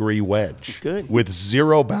 68-degree wedge Good. with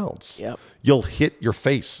 0 bounce. Yep. You'll hit your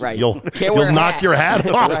face. Right. You'll Can't wear a knock hat. your hat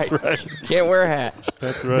off. Right. Can't wear a hat.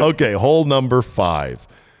 That's right. Okay, hole number 5.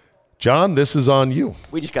 John, this is on you.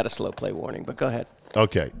 We just got a slow play warning, but go ahead.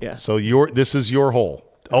 Okay. Yeah. So this is your hole.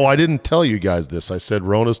 Oh, I didn't tell you guys this. I said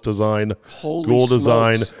Ronas design, Holy Gould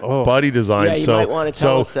design, smokes. Buddy design. Yeah, you might wanna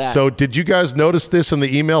tell us that. So did you guys notice this in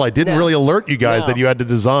the email? I didn't No. really alert you guys No. that you had to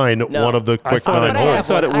design No. one of the quick thought nine But I have holes.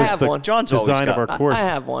 thought it one. I was have the one. John's always design of got- our course. I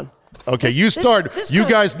have one. Okay, This- you this- start. this You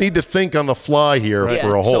kinda- guys need to think on the fly here Yeah,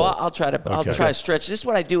 for a hole. so I'll try to Okay. try to stretch. This is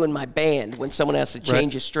what I do in my band when someone has to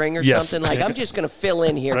change a string or Yes. something. Like I'm just going to fill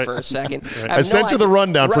in here for a second. I sent you the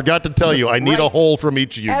rundown. Forgot to tell you. I need a Right. hole from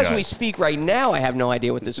each of you As guys. we speak right now, I have no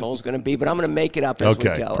idea what this hole is going to be, but I'm going to make it up as we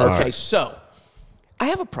Okay, go. perfect. Okay, so I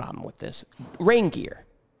have a problem with this rain gear.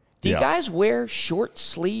 Do you Yeah. guys wear short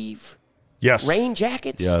sleeve Yes. Rain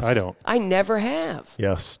jackets? Yes. I don't. I never have.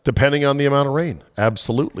 Yes, depending on the amount of rain.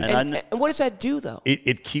 Absolutely. And what does that do, though?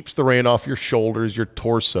 It keeps the rain off your shoulders, your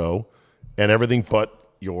torso, and everything but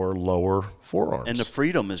your lower forearms. And the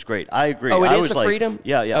freedom is great. I agree. Oh, it I is was the like, freedom?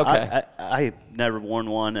 Yeah, yeah. Okay. I never worn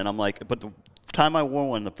one, and I'm like, but the time I wore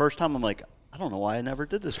one, the first time, I'm like, I don't know why I never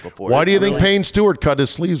did this before. Why do you think Payne Stewart cut his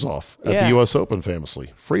sleeves off at Yeah. the U.S. Open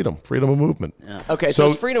famously? Freedom of movement. Yeah. Okay, so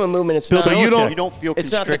it's freedom of movement. It's not. so you don't feel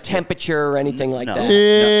It's not the constricted. temperature or anything like No. that.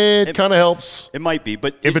 It kind of helps. It might be,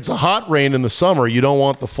 but If it's a hot rain in the summer, you don't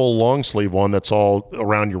want the full long sleeve one that's all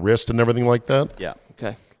around your wrist and everything like that. yeah.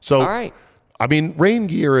 Okay. So, all right. I mean, rain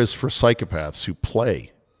gear is for psychopaths who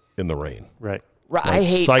play in the rain. Right. Right, I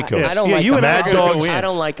hate. psychos. I don't Yeah, like you and I umbrellas. would go in. I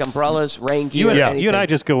don't like umbrellas, rain gear. You and, anything. you and I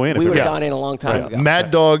just go in. We if would it's have gone in a long time ago.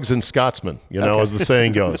 Mad dogs and Scotsmen, as the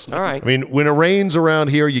saying goes. All right. I mean, when it rains around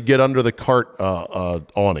here, you get under the cart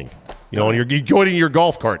awning. And you're going in your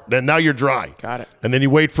golf cart. Then now you're dry. Got it. And then you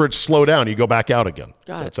wait for it to slow down. You go back out again.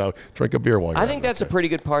 Got it. That's how. Drink a beer while you're I out. think that's a pretty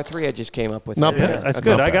good par 3 I just came up with. Not there. bad. That's Not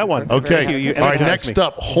good. I bad. got one. Okay. Thank you. All right. energized Next me.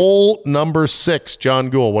 up, hole number 6. John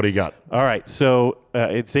Gould, what do you got? All right. So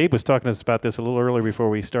Abe was talking to us about this a little earlier before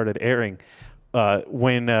we started airing.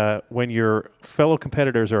 When your fellow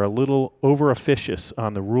competitors are a little over officious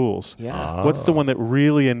on the rules, Yeah. what's the one that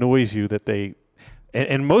really annoys you that they? And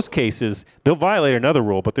in most cases, they'll violate another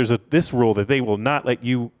rule, but there's this rule that they will not let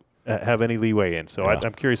you have any leeway in. So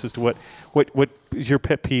I'm curious as to what is your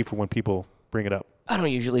pet peeve for when people bring it up. I don't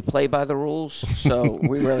usually play by the rules, so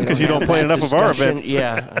we really because you don't play enough of our events.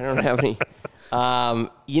 Yeah, I don't have any.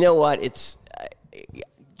 You know what?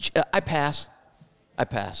 I pass.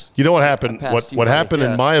 You know what happened? I passed you, What buddy. happened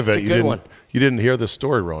Yeah. in my event? It's a good one. You didn't hear the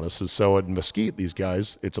story, Ronas. Is so at Mesquite, these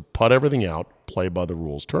guys, it's a putt everything out, play by the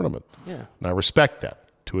rules tournament. Yeah. And I respect that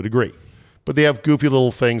to a degree, but they have goofy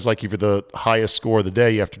little things like if you're the highest score of the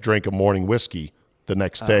day, you have to drink a morning whiskey the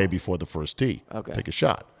next day before the first tee. Okay. Take a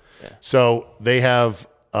shot. Yeah. So they have.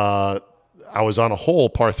 I was on a hole,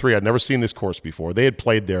 par 3. I'd never seen this course before. They had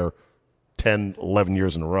played there 10, 11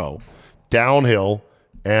 years in a row, downhill.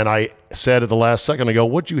 And I said at the last second, I go,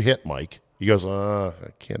 "What'd you hit, Mike?" He goes, "I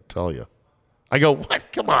can't tell you." I go,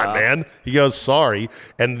 "What? Come on, man." He goes, "Sorry."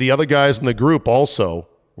 And the other guys in the group also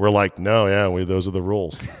were like, "No, yeah, those are the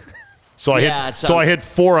rules." So I hit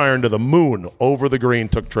 4-iron to the moon over the green,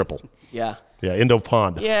 took triple. Yeah. Yeah, into a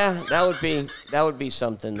pond. Yeah, that would be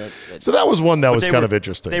something that So that was one that was kind of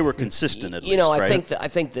interesting. They were consistent at least, I right? think that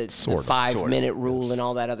the 5-minute rule and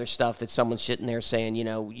all that other stuff that someone's sitting there saying,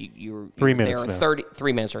 you're 3 there minutes are now.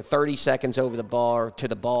 3 minutes or 30 seconds over the bar or to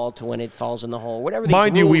the ball to when it falls in the hole. Whatever these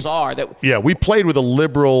Mind you, rules are that we played with a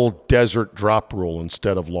liberal desert drop rule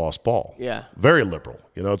instead of lost ball. Yeah. Very liberal.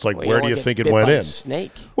 It's like, well, where don't do you wanna think get it bit went by a in?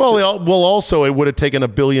 snake. Well, also, it would have taken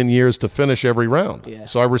 1 billion years to finish every round. Yeah.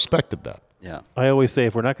 So I respected that. Yeah. I always say,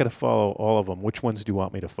 if we're not going to follow all of them, which ones do you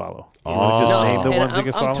want me to follow? You wanna just name the and ones you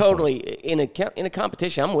can follow? I'm totally in a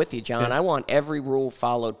competition. I'm with you, John. I want every rule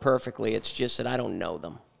followed perfectly. It's just that I don't know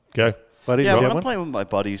them. Okay. Buddy, Yeah, do you when have I'm one? playing with my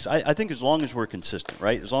buddies, I think as long as we're consistent,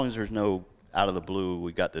 right? As long as there's no out of the blue,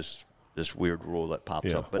 we got this weird rule that pops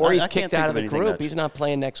Yeah. up. But Or he's I can't kicked think out of the anything group. that's- He's not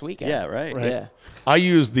playing next weekend. Yeah, right. Yeah. I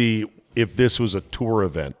use if this was a tour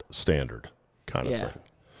event standard kind of Yeah. thing.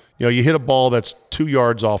 You hit a ball that's 2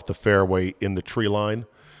 yards off the fairway in the tree line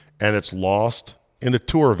and it's lost in a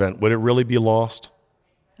tour event. Would it really be lost?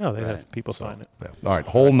 No, they have people find it. Yeah. All right.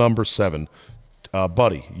 Hole number 7.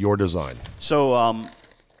 Buddy, your design. So,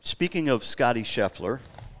 speaking of Scotty Scheffler,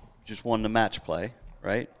 just won the match play,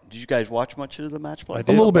 right? Did you guys watch much of the match play?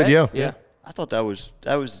 A little bit, yeah. Yeah. I thought that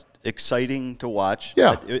was exciting to watch.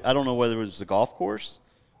 Yeah. I don't know whether it was the golf course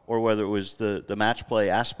or whether it was the match play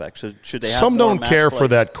aspect. So should they have Some more don't match care play? for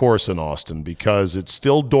that course in Austin because it's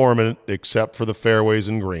still dormant except for the fairways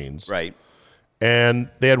and greens. Right. And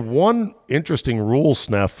they had one interesting rule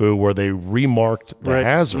snafu where they remarked the Right.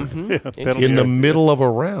 hazard Penalty in the check. middle of a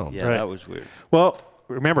round. Yeah, Right. that was weird. Well,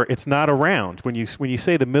 remember, it's not a round. When you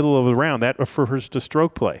say the middle of the round, that refers to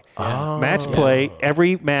stroke play. Match play,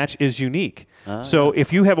 every match is unique. So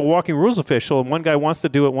if you have a walking rules official and one guy wants to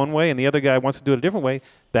do it one way and the other guy wants to do it a different way,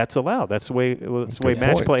 that's allowed. That's the way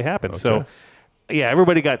match point. play happens. Okay. So, yeah,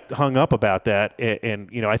 everybody got hung up about that, and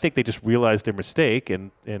I think they just realized their mistake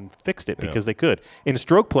and fixed it because they could. In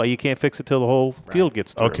stroke play, you can't fix it till the whole field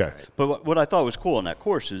gets through. Okay. But what I thought was cool on that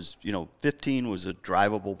course is, 15 was a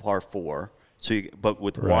drivable par 4. So, but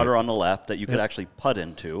with water on the left that you could actually putt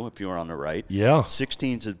into if you were on the right. Yeah.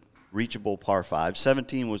 16's a reachable par 5.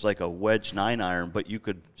 17 was like a wedge 9-iron, but you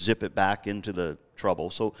could zip it back into the trouble.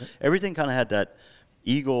 So everything kind of had that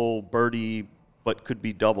eagle, birdie, but could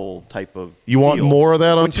be double type of. You want deal. more of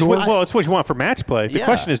that on Which is tour? well, it's what you want for match play. The Yeah.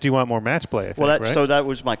 question is, do you want more match play? I think, Well, right? so that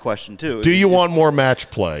was my question too. Do you want more match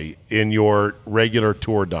play in your regular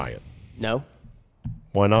tour diet? No.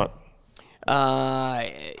 Why not?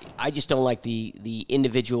 I just don't like the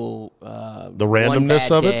individual The randomness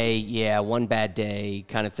one of bad it? day, yeah, one bad day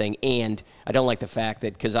kind of thing. And I don't like the fact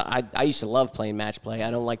that because I used to love playing match play.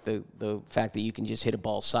 I don't like the fact that you can just hit a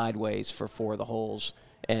ball sideways for 4 of the holes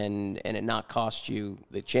and it not cost you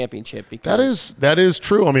the championship. Because That is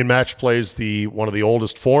true. I mean, match play is one of the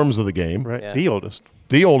oldest forms of the game, right, Yeah. the oldest.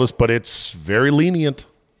 the oldest, but it's very lenient.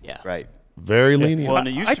 yeah, right? Very lenient. Well, and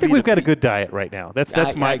it used I to think be we've the got a P- good diet right now. That's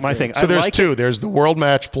I my agree. thing. So I there's like two. it. There's the World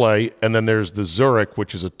Match Play, and then there's the Zurich,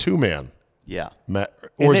 which is a 2-man. Yeah.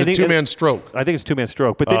 Or is And it they- 2-man stroke? I think it's 2-man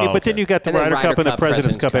stroke, but then Oh, but then okay. you got the And then Ryder Ryder Cup and the Cup,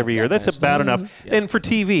 President's Cup every year. that That's kind of about stuff. enough. And for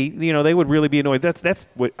TV, they would really be annoyed. That's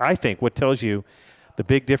what I think. What tells you the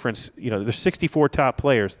big difference? There's 64 top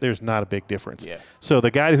players. There's not a big difference. Yeah. So the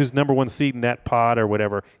guy who's number 1 seed in that pod or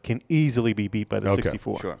whatever can easily be beat by the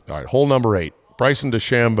 64. Sure. All right, hole number 8. Bryson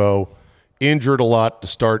DeChambeau injured a lot to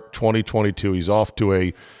start 2022. He's off to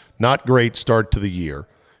a not great start to the year.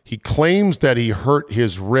 He claims that he hurt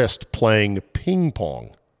his wrist playing ping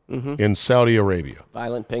pong in Saudi Arabia.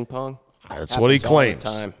 violent ping pong. That's what he Happens all the claims.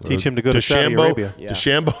 time. Teach him to go to Saudi Arabia. Yeah.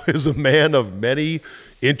 DeChambeau is a man of many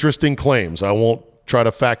interesting claims. I won't try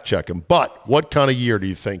to fact check him. But what kind of year do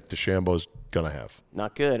you think DeChambeau's going to have?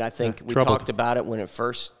 Not good. I think we troubled. talked about it when it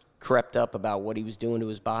first crept up about what he was doing to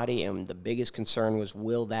his body, and the biggest concern was,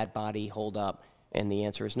 will that body hold up? And the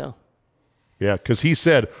answer is no. Yeah, because he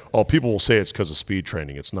said, people will say it's because of speed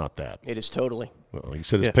training. It's not that. It is totally. Well, he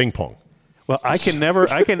said it's Yeah. ping pong. Well, I can never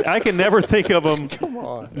think of him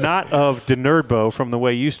not of DeNerdbo from the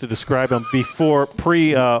way you used to describe him before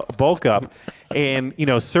bulk up, and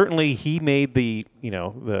certainly he made the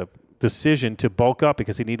decision to bulk up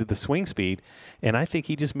because he needed the swing speed, and I think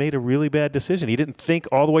he just made a really bad decision. He didn't think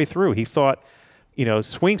all the way through. He thought,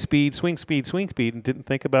 swing speed, and didn't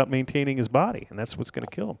think about maintaining his body, and that's what's going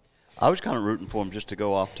to kill him. I was kind of rooting for him just to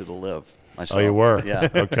go off to the live. Myself. Oh, you were? Yeah.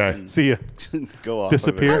 Okay. See ya. Go off.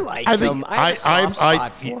 Disappear. I like I think him. I have a soft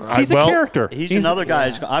spot for him. He's a character. He's another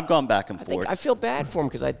guy. I've gone back and forth. I feel bad for him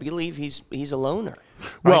because I believe he's a loner.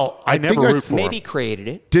 Well, I I think never root for him. Maybe created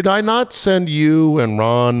it. Did I not send you and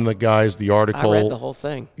Ron, the guys, the I article? read the whole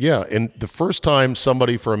thing. Yeah, and the first time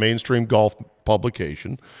somebody for a mainstream golf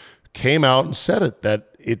publication came out and said that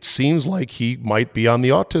it seems like he might be on the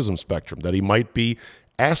autism spectrum, that he might be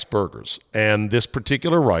Asperger's. And this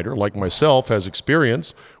particular writer, like myself, has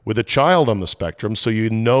experience with a child on the spectrum, so you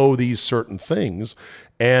know these certain things.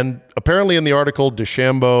 And apparently in the article,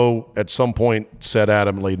 DeChambeau at some point said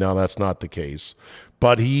adamantly, no, that's not the case.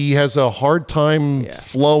 But he has a hard time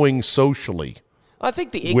flowing socially. I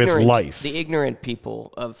think the With ignorant, life. the ignorant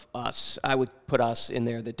people of us, I would put us in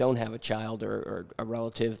there that don't have a child or a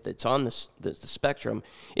relative that's on the spectrum,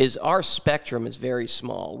 is our spectrum is very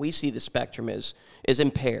small. We see the spectrum as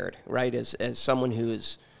impaired, right? As someone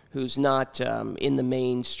who's not in the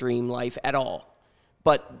mainstream life at all.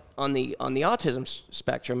 But on the autism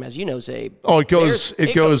spectrum, as you know, Zabe,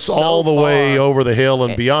 It goes so all the way far. over the hill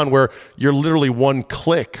and beyond, where you're literally one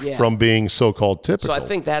click Yeah. from being so-called typical. So I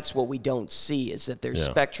think that's what we don't see, is that there's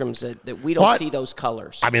Yeah. spectrums that we don't Well, see those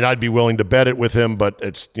colors. I mean, I'd be willing to bet it with him, but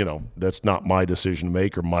it's, that's not my decision to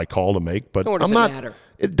make or my call to make. But Nor does I'm it not. matter.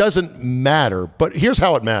 It doesn't matter. But here's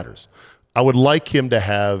how it matters. I would like him to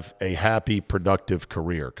have a happy, productive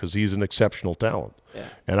career because he's an exceptional talent. Yeah.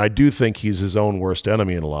 And I do think he's his own worst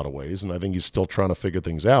enemy in a lot of ways, and I think he's still trying to figure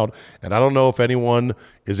things out. And I don't know if anyone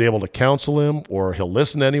is able to counsel him or he'll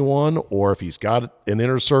listen to anyone or if he's got an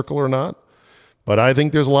inner circle or not. But I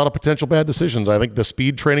think there's a lot of potential bad decisions. I think the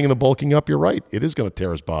speed training and the bulking up, you're right. It is going to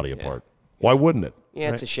tear his body apart. Why wouldn't it?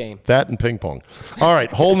 Yeah, it's a shame. That and ping pong. All right,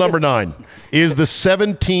 hole number 9 is the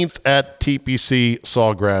 17th at TPC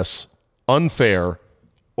Sawgrass unfair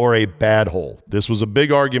or a bad hole? This was a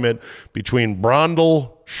big argument between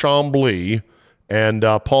Brondel, Chambly, and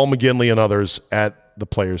Paul McGinley and others at the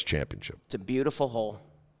Players' Championship. It's a beautiful hole.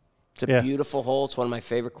 It's a beautiful hole. It's one of my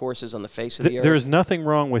favorite courses on the face of the earth. There's nothing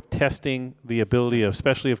wrong with testing the ability,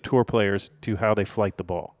 especially of tour players, to how they flight the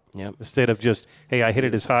ball. Yep. Instead of just, hey, I hit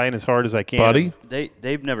it as high and as hard as I can. Buddy?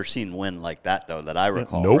 They've never seen wind like that though that I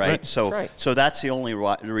recall. Nope. Right. So That's right. so that's the only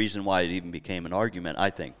reason why it even became an argument, I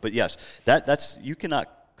think. But yes, that's you cannot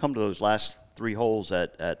come to those last 3 holes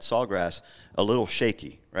at Sawgrass a little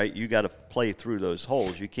shaky, right? You got to play through those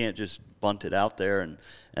holes. You can't just bunt it out there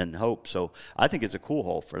and hope. So I think it's a cool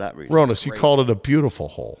hole for that reason. Ronis, you called it a beautiful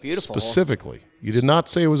hole. Beautiful hole. Specifically. You did not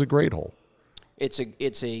say it was a great hole. It's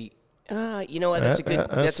a You know what? That's a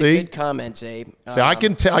good comment, Zabe. See, I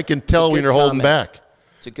can tell when you're holding back.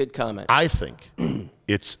 It's a good comment. I think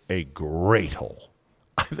it's a great hole.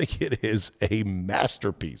 I think it is a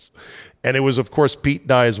masterpiece. And it was, of course, Pete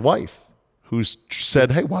Dye's wife who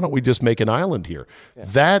said, hey, why don't we just make an island here? Yeah.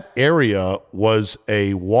 That area was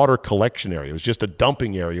a water collection area. It was just a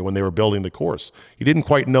dumping area when they were building the course. He didn't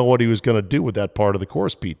quite know what he was going to do with that part of the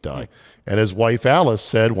course, Pete Dye. And his wife, Alice,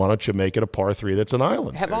 said, why don't you make it a par 3 that's an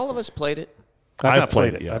island? Have all of us played it? I've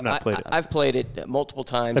played it. Yeah. I've not played it. I've played it multiple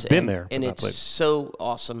times. I've been there. And it's so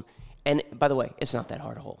awesome. And by the way, it's not that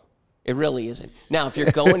hard a hole. It really isn't. Now, if you're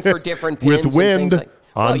going for different pins with wind and things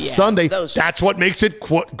on Sunday, that's what makes it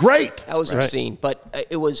great. That was obscene, but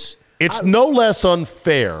it was. It's no less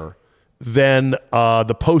unfair than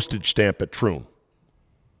the postage stamp at Troon.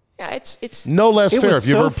 Yeah, it's no less fair. If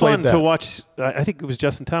you've ever played that, it was so fun to watch. I think it was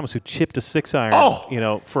Justin Thomas who chipped a 6-iron.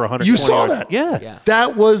 For 120 you saw yards. that? Yeah,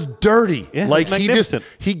 that was dirty. Yeah, like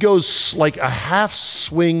he goes like a half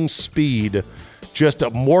swing speed, just a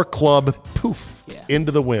more club, poof,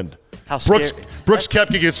 into the wind. Brooks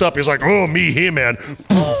Koepka gets up. He's like, oh, me here, man.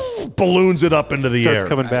 Balloons it up into the air. Starts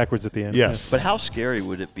coming backwards at the end. Yes. But how scary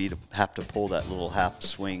would it be to have to pull that little half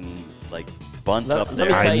swing, like, bunt up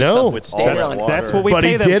there? I know. With all that water. That's what we But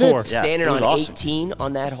pay he them did for. it. Yeah, Standing it was on awesome. 18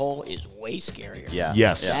 on that hole is way scarier. Yeah.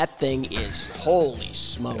 Yes. That thing is, holy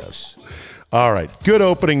smokes. All right. Good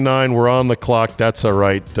opening 9. We're on the clock. That's all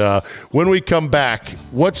right. When we come back,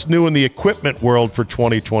 what's new in the equipment world for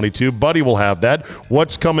 2022? Buddy will have that.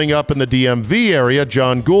 What's coming up in the DMV area?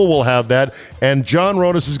 John Gould will have that. And John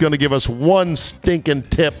Ronis is going to give us one stinking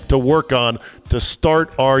tip to work on to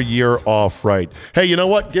start our year off right. Hey, you know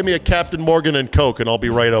what? Give me a Captain Morgan and Coke, and I'll be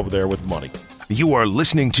right over there with money. You are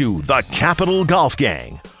listening to the Capital Golf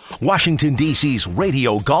Gang, Washington, D.C.'s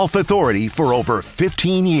radio golf authority for over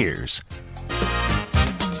 15 years.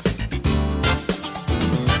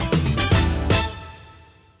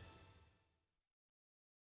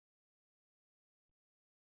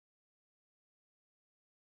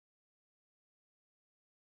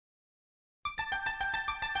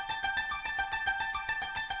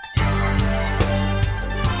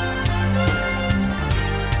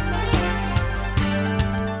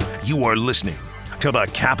 You are listening to the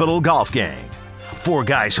Capital Golf Gang. 4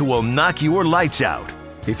 guys who will knock your lights out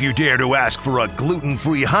if you dare to ask for a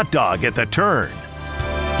gluten-free hot dog at the turn.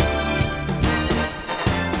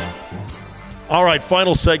 All right,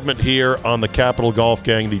 final segment here on the Capital Golf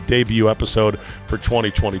Gang, the debut episode for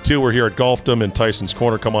 2022. We're here at Golfdom in Tyson's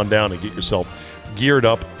Corner. Come on down and get yourself geared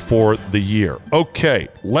up for the year. Okay,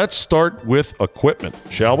 let's start with equipment,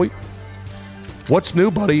 shall we? What's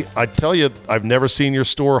new, buddy? I tell you, I've never seen your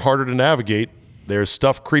store harder to navigate. There's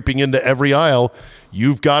stuff creeping into every aisle.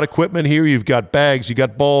 You've got equipment here. You've got bags. You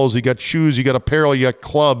got balls. You got shoes. You got apparel. You got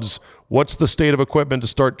clubs. What's the state of equipment to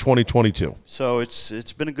start 2022? So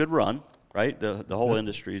it's been a good run, right? The whole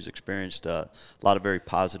industry has experienced a lot of very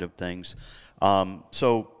positive things.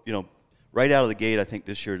 So, right out of the gate, I think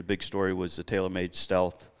this year the big story was the TaylorMade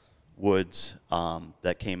Stealth woods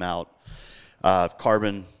that came out.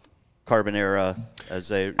 Carbon era,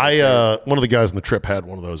 one of the guys on the trip had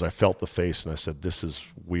one of those. I felt the face and I said, "This is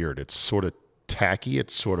weird. It's sort of tacky.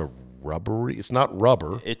 It's sort of rubbery. It's not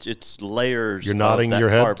rubber. It's layers." You're nodding of that your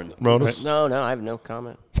head, carbon. Ronis? No, I have no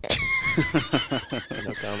comment.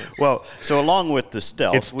 No comment. Well, so along with the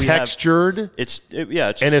Stealth, it's textured. It's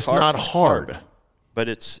it's not hard. Carbon, but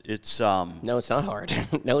it's no, it's not hard.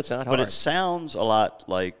 No, it's not hard. But it sounds a lot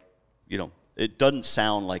like It doesn't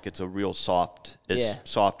sound like it's a real soft as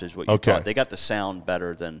what you thought. They got the sound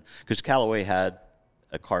better than because Callaway had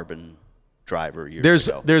a carbon driver years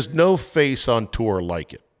ago. There's no face on tour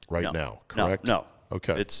like it now, correct? No.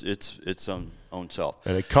 Okay. It's own self.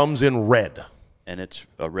 And it comes in red. And it's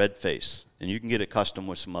a red face. And you can get it custom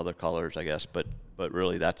with some other colors, I guess, but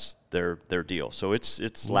really that's their deal. So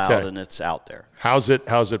it's loud and it's out there. How's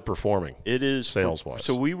it performing? It is sales wise.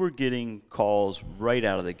 So we were getting calls right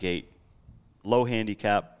out of the gate. Low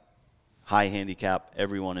handicap, high handicap,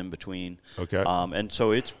 everyone in between. Okay. And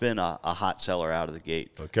so it's been a hot seller out of the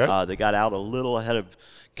gate. Okay. They got out a little ahead of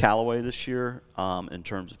Callaway this year in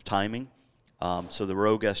terms of timing. So the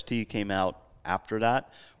Rogue ST came out after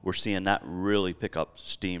that. We're seeing that really pick up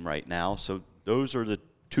steam right now. So those are the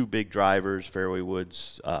 2 big drivers, fairway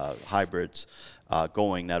woods, hybrids,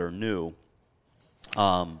 going that are new.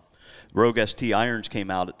 Rogue ST irons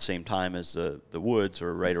came out at the same time as the woods,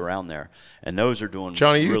 or right around there, and those are doing.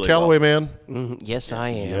 Johnny, really you a Callaway man? Yes, I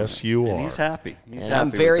am. Yes, you are. And he's happy.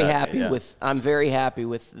 I'm very happy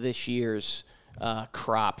with this year's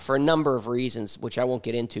crop for a number of reasons, which I won't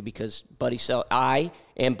get into because Buddy sells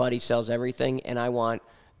everything, and I want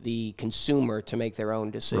the consumer to make their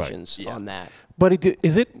own decisions on that. But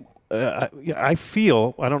I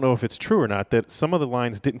feel, I don't know if it's true or not, that some of the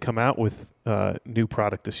lines didn't come out with new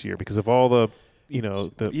product this year because of all the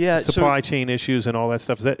supply chain issues and all that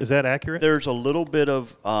stuff. Is that accurate? There's a little bit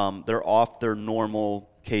of they're off their normal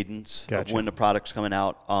cadence Gotcha. of when the product's coming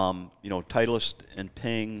out. Titleist and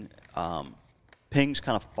Ping, Ping's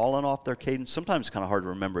kind of fallen off their cadence. Sometimes it's kind of hard to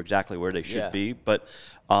remember exactly where they should be, but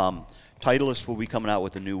Titleist will be coming out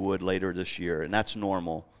with a new wood later this year, and that's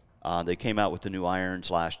normal. They came out with the new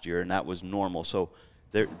irons last year, and that was normal. So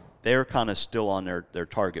they're kind of still on their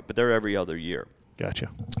target, but they're every other year. Gotcha.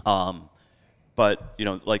 But,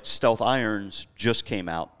 like Stealth Irons just came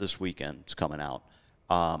out this weekend. It's coming out.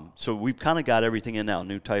 So we've kind of got everything in now.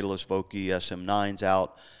 New Titleist Vokey SM9's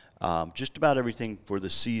out. Just about everything for the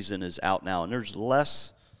season is out now. And there's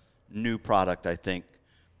less new product, I think,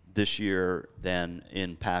 this year than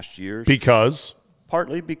in past years. Because?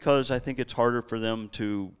 Partly because I think it's harder for them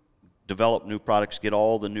to develop new products, get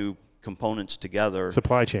all the new components together.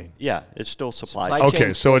 Supply chain. Yeah, it's still supply chain.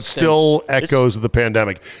 Okay, so it still echoes of the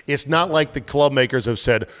pandemic. It's not like the club makers have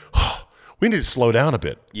said, we need to slow down a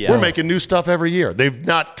bit. Yeah. We're making new stuff every year. They've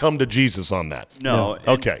not come to Jesus on that. No.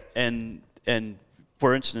 Okay. And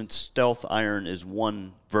for instance, Stealth Iron is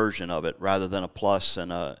one version of it rather than a plus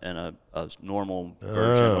and a normal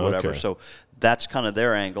version or whatever. Okay. So that's kind of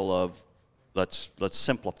their angle of let's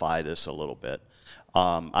simplify this a little bit.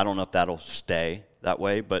 I don't know if that'll stay that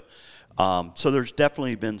way, but so there's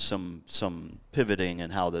definitely been some pivoting in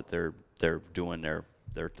how that they're doing their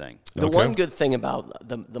thing. The one good thing about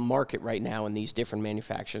the market right now in these different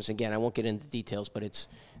manufacturers, again, I won't get into details, but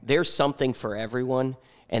there's something for everyone,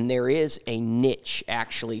 and there is a niche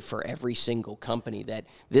actually for every single company that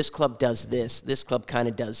this club does this club kind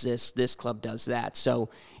of does this club does that. So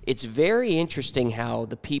it's very interesting how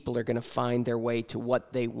the people are going to find their way to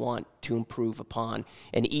what they want to improve upon.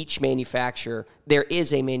 And each manufacturer, there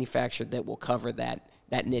is a manufacturer that will cover that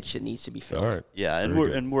niche that needs to be filled. All right. Yeah,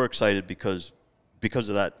 and we're excited because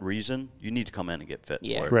of that reason, you need to come in and get fit for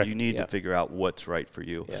it. Correct. You need to figure out what's right for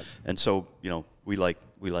you. Yeah. And so, we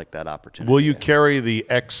like that opportunity. Will you carry the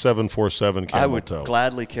X747 camel I would toe?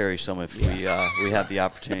 gladly carry some if we have the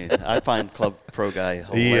opportunity. I find Club Pro Guy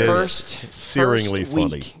He hilarious. is searingly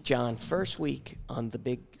funny. John, first week on the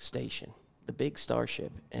big station, the big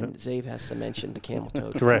starship, and Zabe has to mention the camel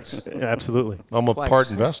toe. Correct. Absolutely. I'm a Twice.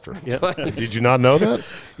 part investor. Yep. Did you not know that?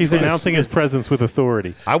 He's announcing his presence with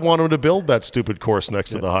authority. I want him to build that stupid course next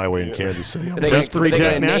to the highway in Kansas City. I'm desperate. Free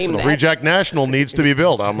Jack National. Free Jack National needs to be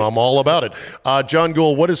built. I'm all about it. John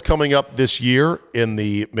Gould, what is coming up this year in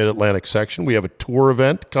the Mid-Atlantic section? We have a tour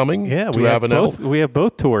event coming. Yeah, to we have Avenel. both. We have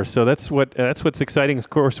both tours, so that's what's exciting. Of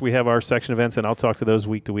course, we have our section events, and I'll talk to those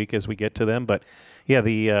week to week as we get to them. But yeah,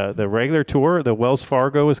 the regular tour, the Wells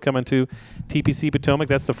Fargo is coming to TPC Potomac.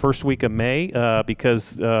 That's the first week of May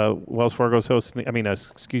because Wells Fargo is hosting.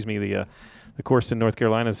 The course in North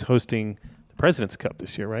Carolina is hosting the President's Cup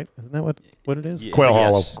this year, right? Isn't that what it is? Yeah, Quail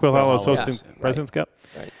Hollow. yes. Quail Hollow is hosting Yes. President's Cup,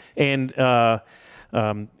 Right. and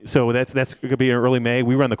so that's going to be in early May.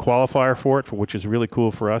 We run the qualifier for it, which is really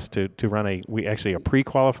cool for us to run a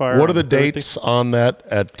pre-qualifier. What are on the Thursday. dates on that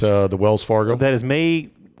at the Wells Fargo? That is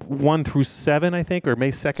May 1 through 7, I think, or May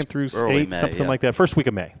 2nd through Early 8, May, something yeah. like that. First week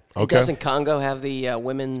of May. Okay. Doesn't Congo have the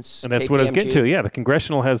women's And that's what I was getting KPMG? to. Yeah, the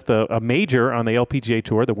Congressional has a major on the LPGA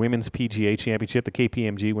Tour, the Women's PGA Championship, the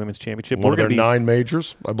KPMG Women's Championship. One of their gonna be, 9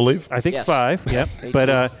 majors, I believe. I think Yes. 5, yep.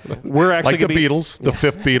 But we're actually Like the going to be Beatles, the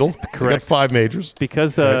fifth Beatle. They got Correct. 5 majors.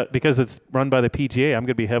 because it's run by the PGA. I'm going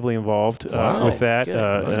to be heavily involved with that.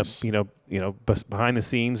 Good. Nice. Behind the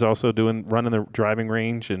scenes, also running the driving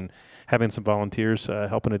range and having some volunteers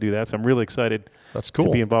helping to do that. So I'm really excited That's cool.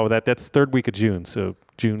 to be involved with that. That's third week of June, so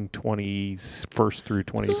June 21st through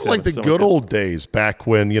 27th. This is like the something good that. old days back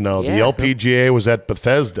when, the LPGA was at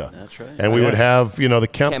Bethesda. That's right. And we would have, the Kemper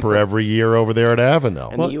Kemper. every year over there at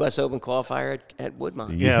Avenel. And the U.S. Open qualifier at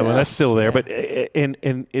Woodmont. Yeah, well, that's Yes. still there. But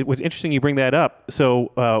and it was interesting you bring that up.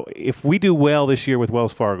 So if we do well this year with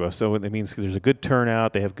Wells Fargo, so it means there's a good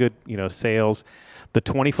turnout, they have good sales. The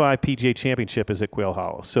 25 PGA Championship is at Quail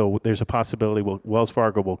Hollow, so there's a possibility Wells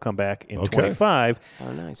Fargo will come back in 25.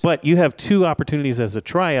 Oh, nice. But you have 2 opportunities as a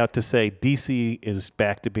tryout to say DC is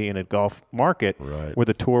back to being a golf market, Right. where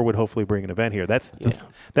the tour would hopefully bring an event here. That's the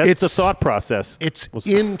It's- thought process. It's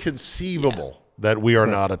inconceivable that we are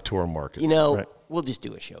not a tour market. Right. We'll just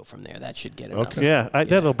do a show from there. That should get enough. Okay. Yeah,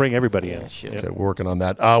 that'll bring everybody in. Yeah, sure. Okay, we're working on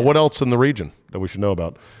that. What else in the region that we should know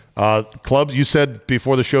about? Clubs, you said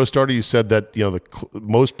before the show started, you said that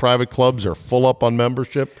most private clubs are full up on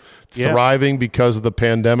membership, thriving because of the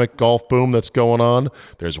pandemic golf boom that's going on.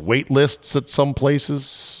 There's wait lists at some places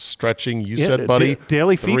stretching, you said, buddy,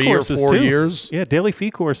 daily fee 3 courses or 4 too. years. Yeah, daily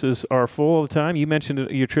fee courses are full all the time. You mentioned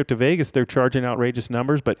your trip to Vegas. They're charging outrageous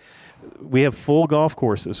numbers, but we have full golf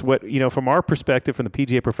courses. From our perspective, from the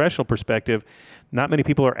PGA professional perspective, not many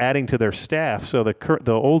people are adding to their staff, so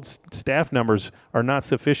the old staff numbers are not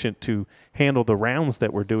sufficient to handle the rounds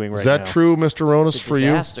that we're doing right now. Is that true, Mr. Ronis, It's a for you?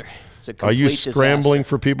 disaster. It's a complete Are you scrambling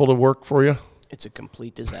disaster. for people to work for you? It's a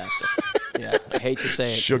complete disaster. Yeah, I hate to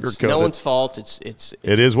say it. It's Sugar-coated. no one's fault. It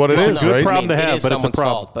is what it is, Good right? problem to have, it is but it's a someone's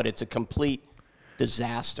problem. fault, but it's a complete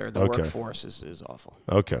disaster. The Okay. workforce is awful.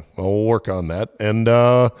 Okay. Well, we'll work on that. And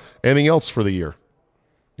anything else for the year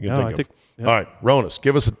you can No, think I of? think- yeah. All right, Ronis,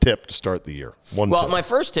 give us a tip to start the year. One Well, tip. my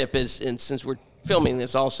first tip is, and since we're filming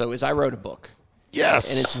this also, is I wrote a book. Yes.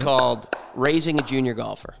 And it's called Raising a Junior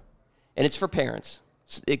Golfer. And it's for parents.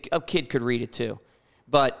 A kid could read it too.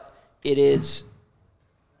 But it is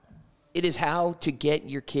how to get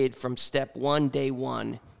your kid from step one, day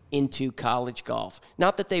one, into college golf.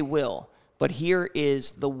 Not that they will, but here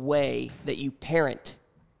is the way that you parent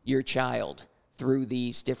your child through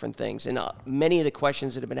these different things. And many of the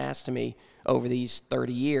questions that have been asked to me over these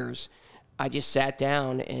 30 years, I just sat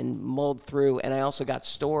down and mulled through, and I also got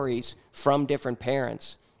stories from different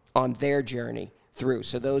parents on their journey through.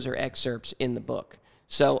 So those are excerpts in the book.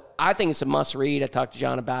 So I think it's a must-read. I talked to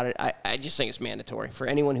John about it. I just think it's mandatory for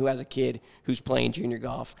anyone who has a kid who's playing junior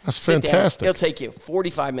golf. That's Sit down. fantastic. It'll take you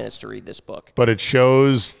 45 minutes to read this book. But it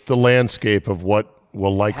shows the landscape of what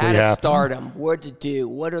will likely How to happen. start them, what to do,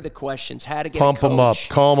 what are the questions, how to get Pump a coach. them up,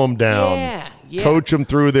 calm them down, Yeah. coach them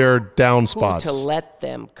through their down Who spots. to let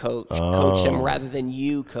them coach them rather than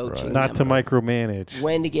you coaching Not to them. micromanage.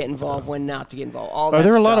 When to get involved, when not to get involved. All Are that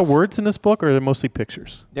there a lot of stuff. words in this book, or are there mostly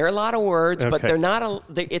pictures? There are a lot of words, but Okay. they're not.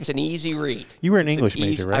 It's an easy read. You were an It's English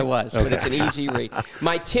major, right? I was, but it's an easy read.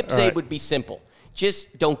 My tip, Zabe, would be simple.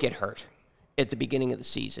 Just don't get hurt at the beginning of the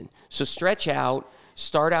season. So stretch out,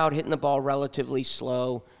 start out hitting the ball relatively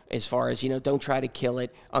slow as far as, don't try to kill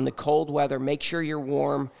it. On the cold weather, make sure you're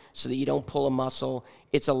warm so that you don't pull a muscle.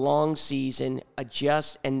 It's a long season.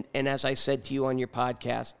 Adjust, and as I said to you on your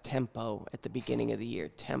podcast, tempo at the beginning of the year.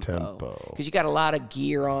 Tempo. Because you got a lot of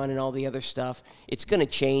gear on and all the other stuff. It's going to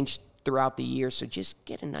change throughout the year, so just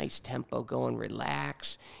get a nice tempo going,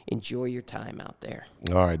 relax, enjoy your time out there.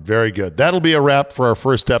 All right, very good. That'll be a wrap for our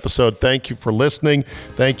first episode. Thank you for listening.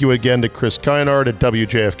 Thank you again to Chris Keinard at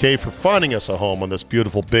WJFK for finding us a home on this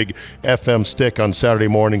beautiful big FM stick on Saturday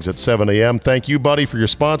mornings at 7 a.m. Thank you, buddy, for your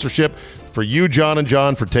sponsorship. For you, John and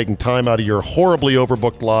John, for taking time out of your horribly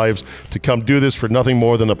overbooked lives to come do this for nothing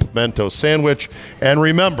more than a pimento sandwich. And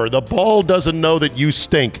remember, the ball doesn't know that you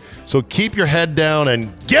stink. So keep your head down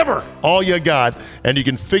and give her all you got, and you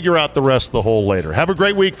can figure out the rest of the hole later. Have a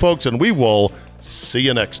great week, folks, and we will see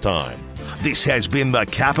you next time. This has been the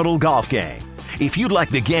Capital Golf Gang. If you'd like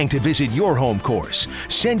the gang to visit your home course,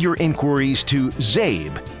 send your inquiries to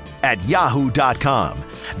zabe@yahoo.com.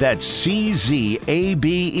 That's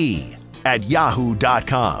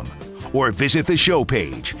CZABE@yahoo.com. Or visit the show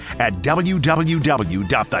page at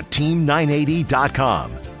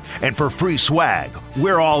www.theteam980.com. And for free swag,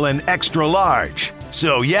 we're all in extra large.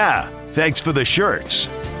 So yeah, thanks for the shirts.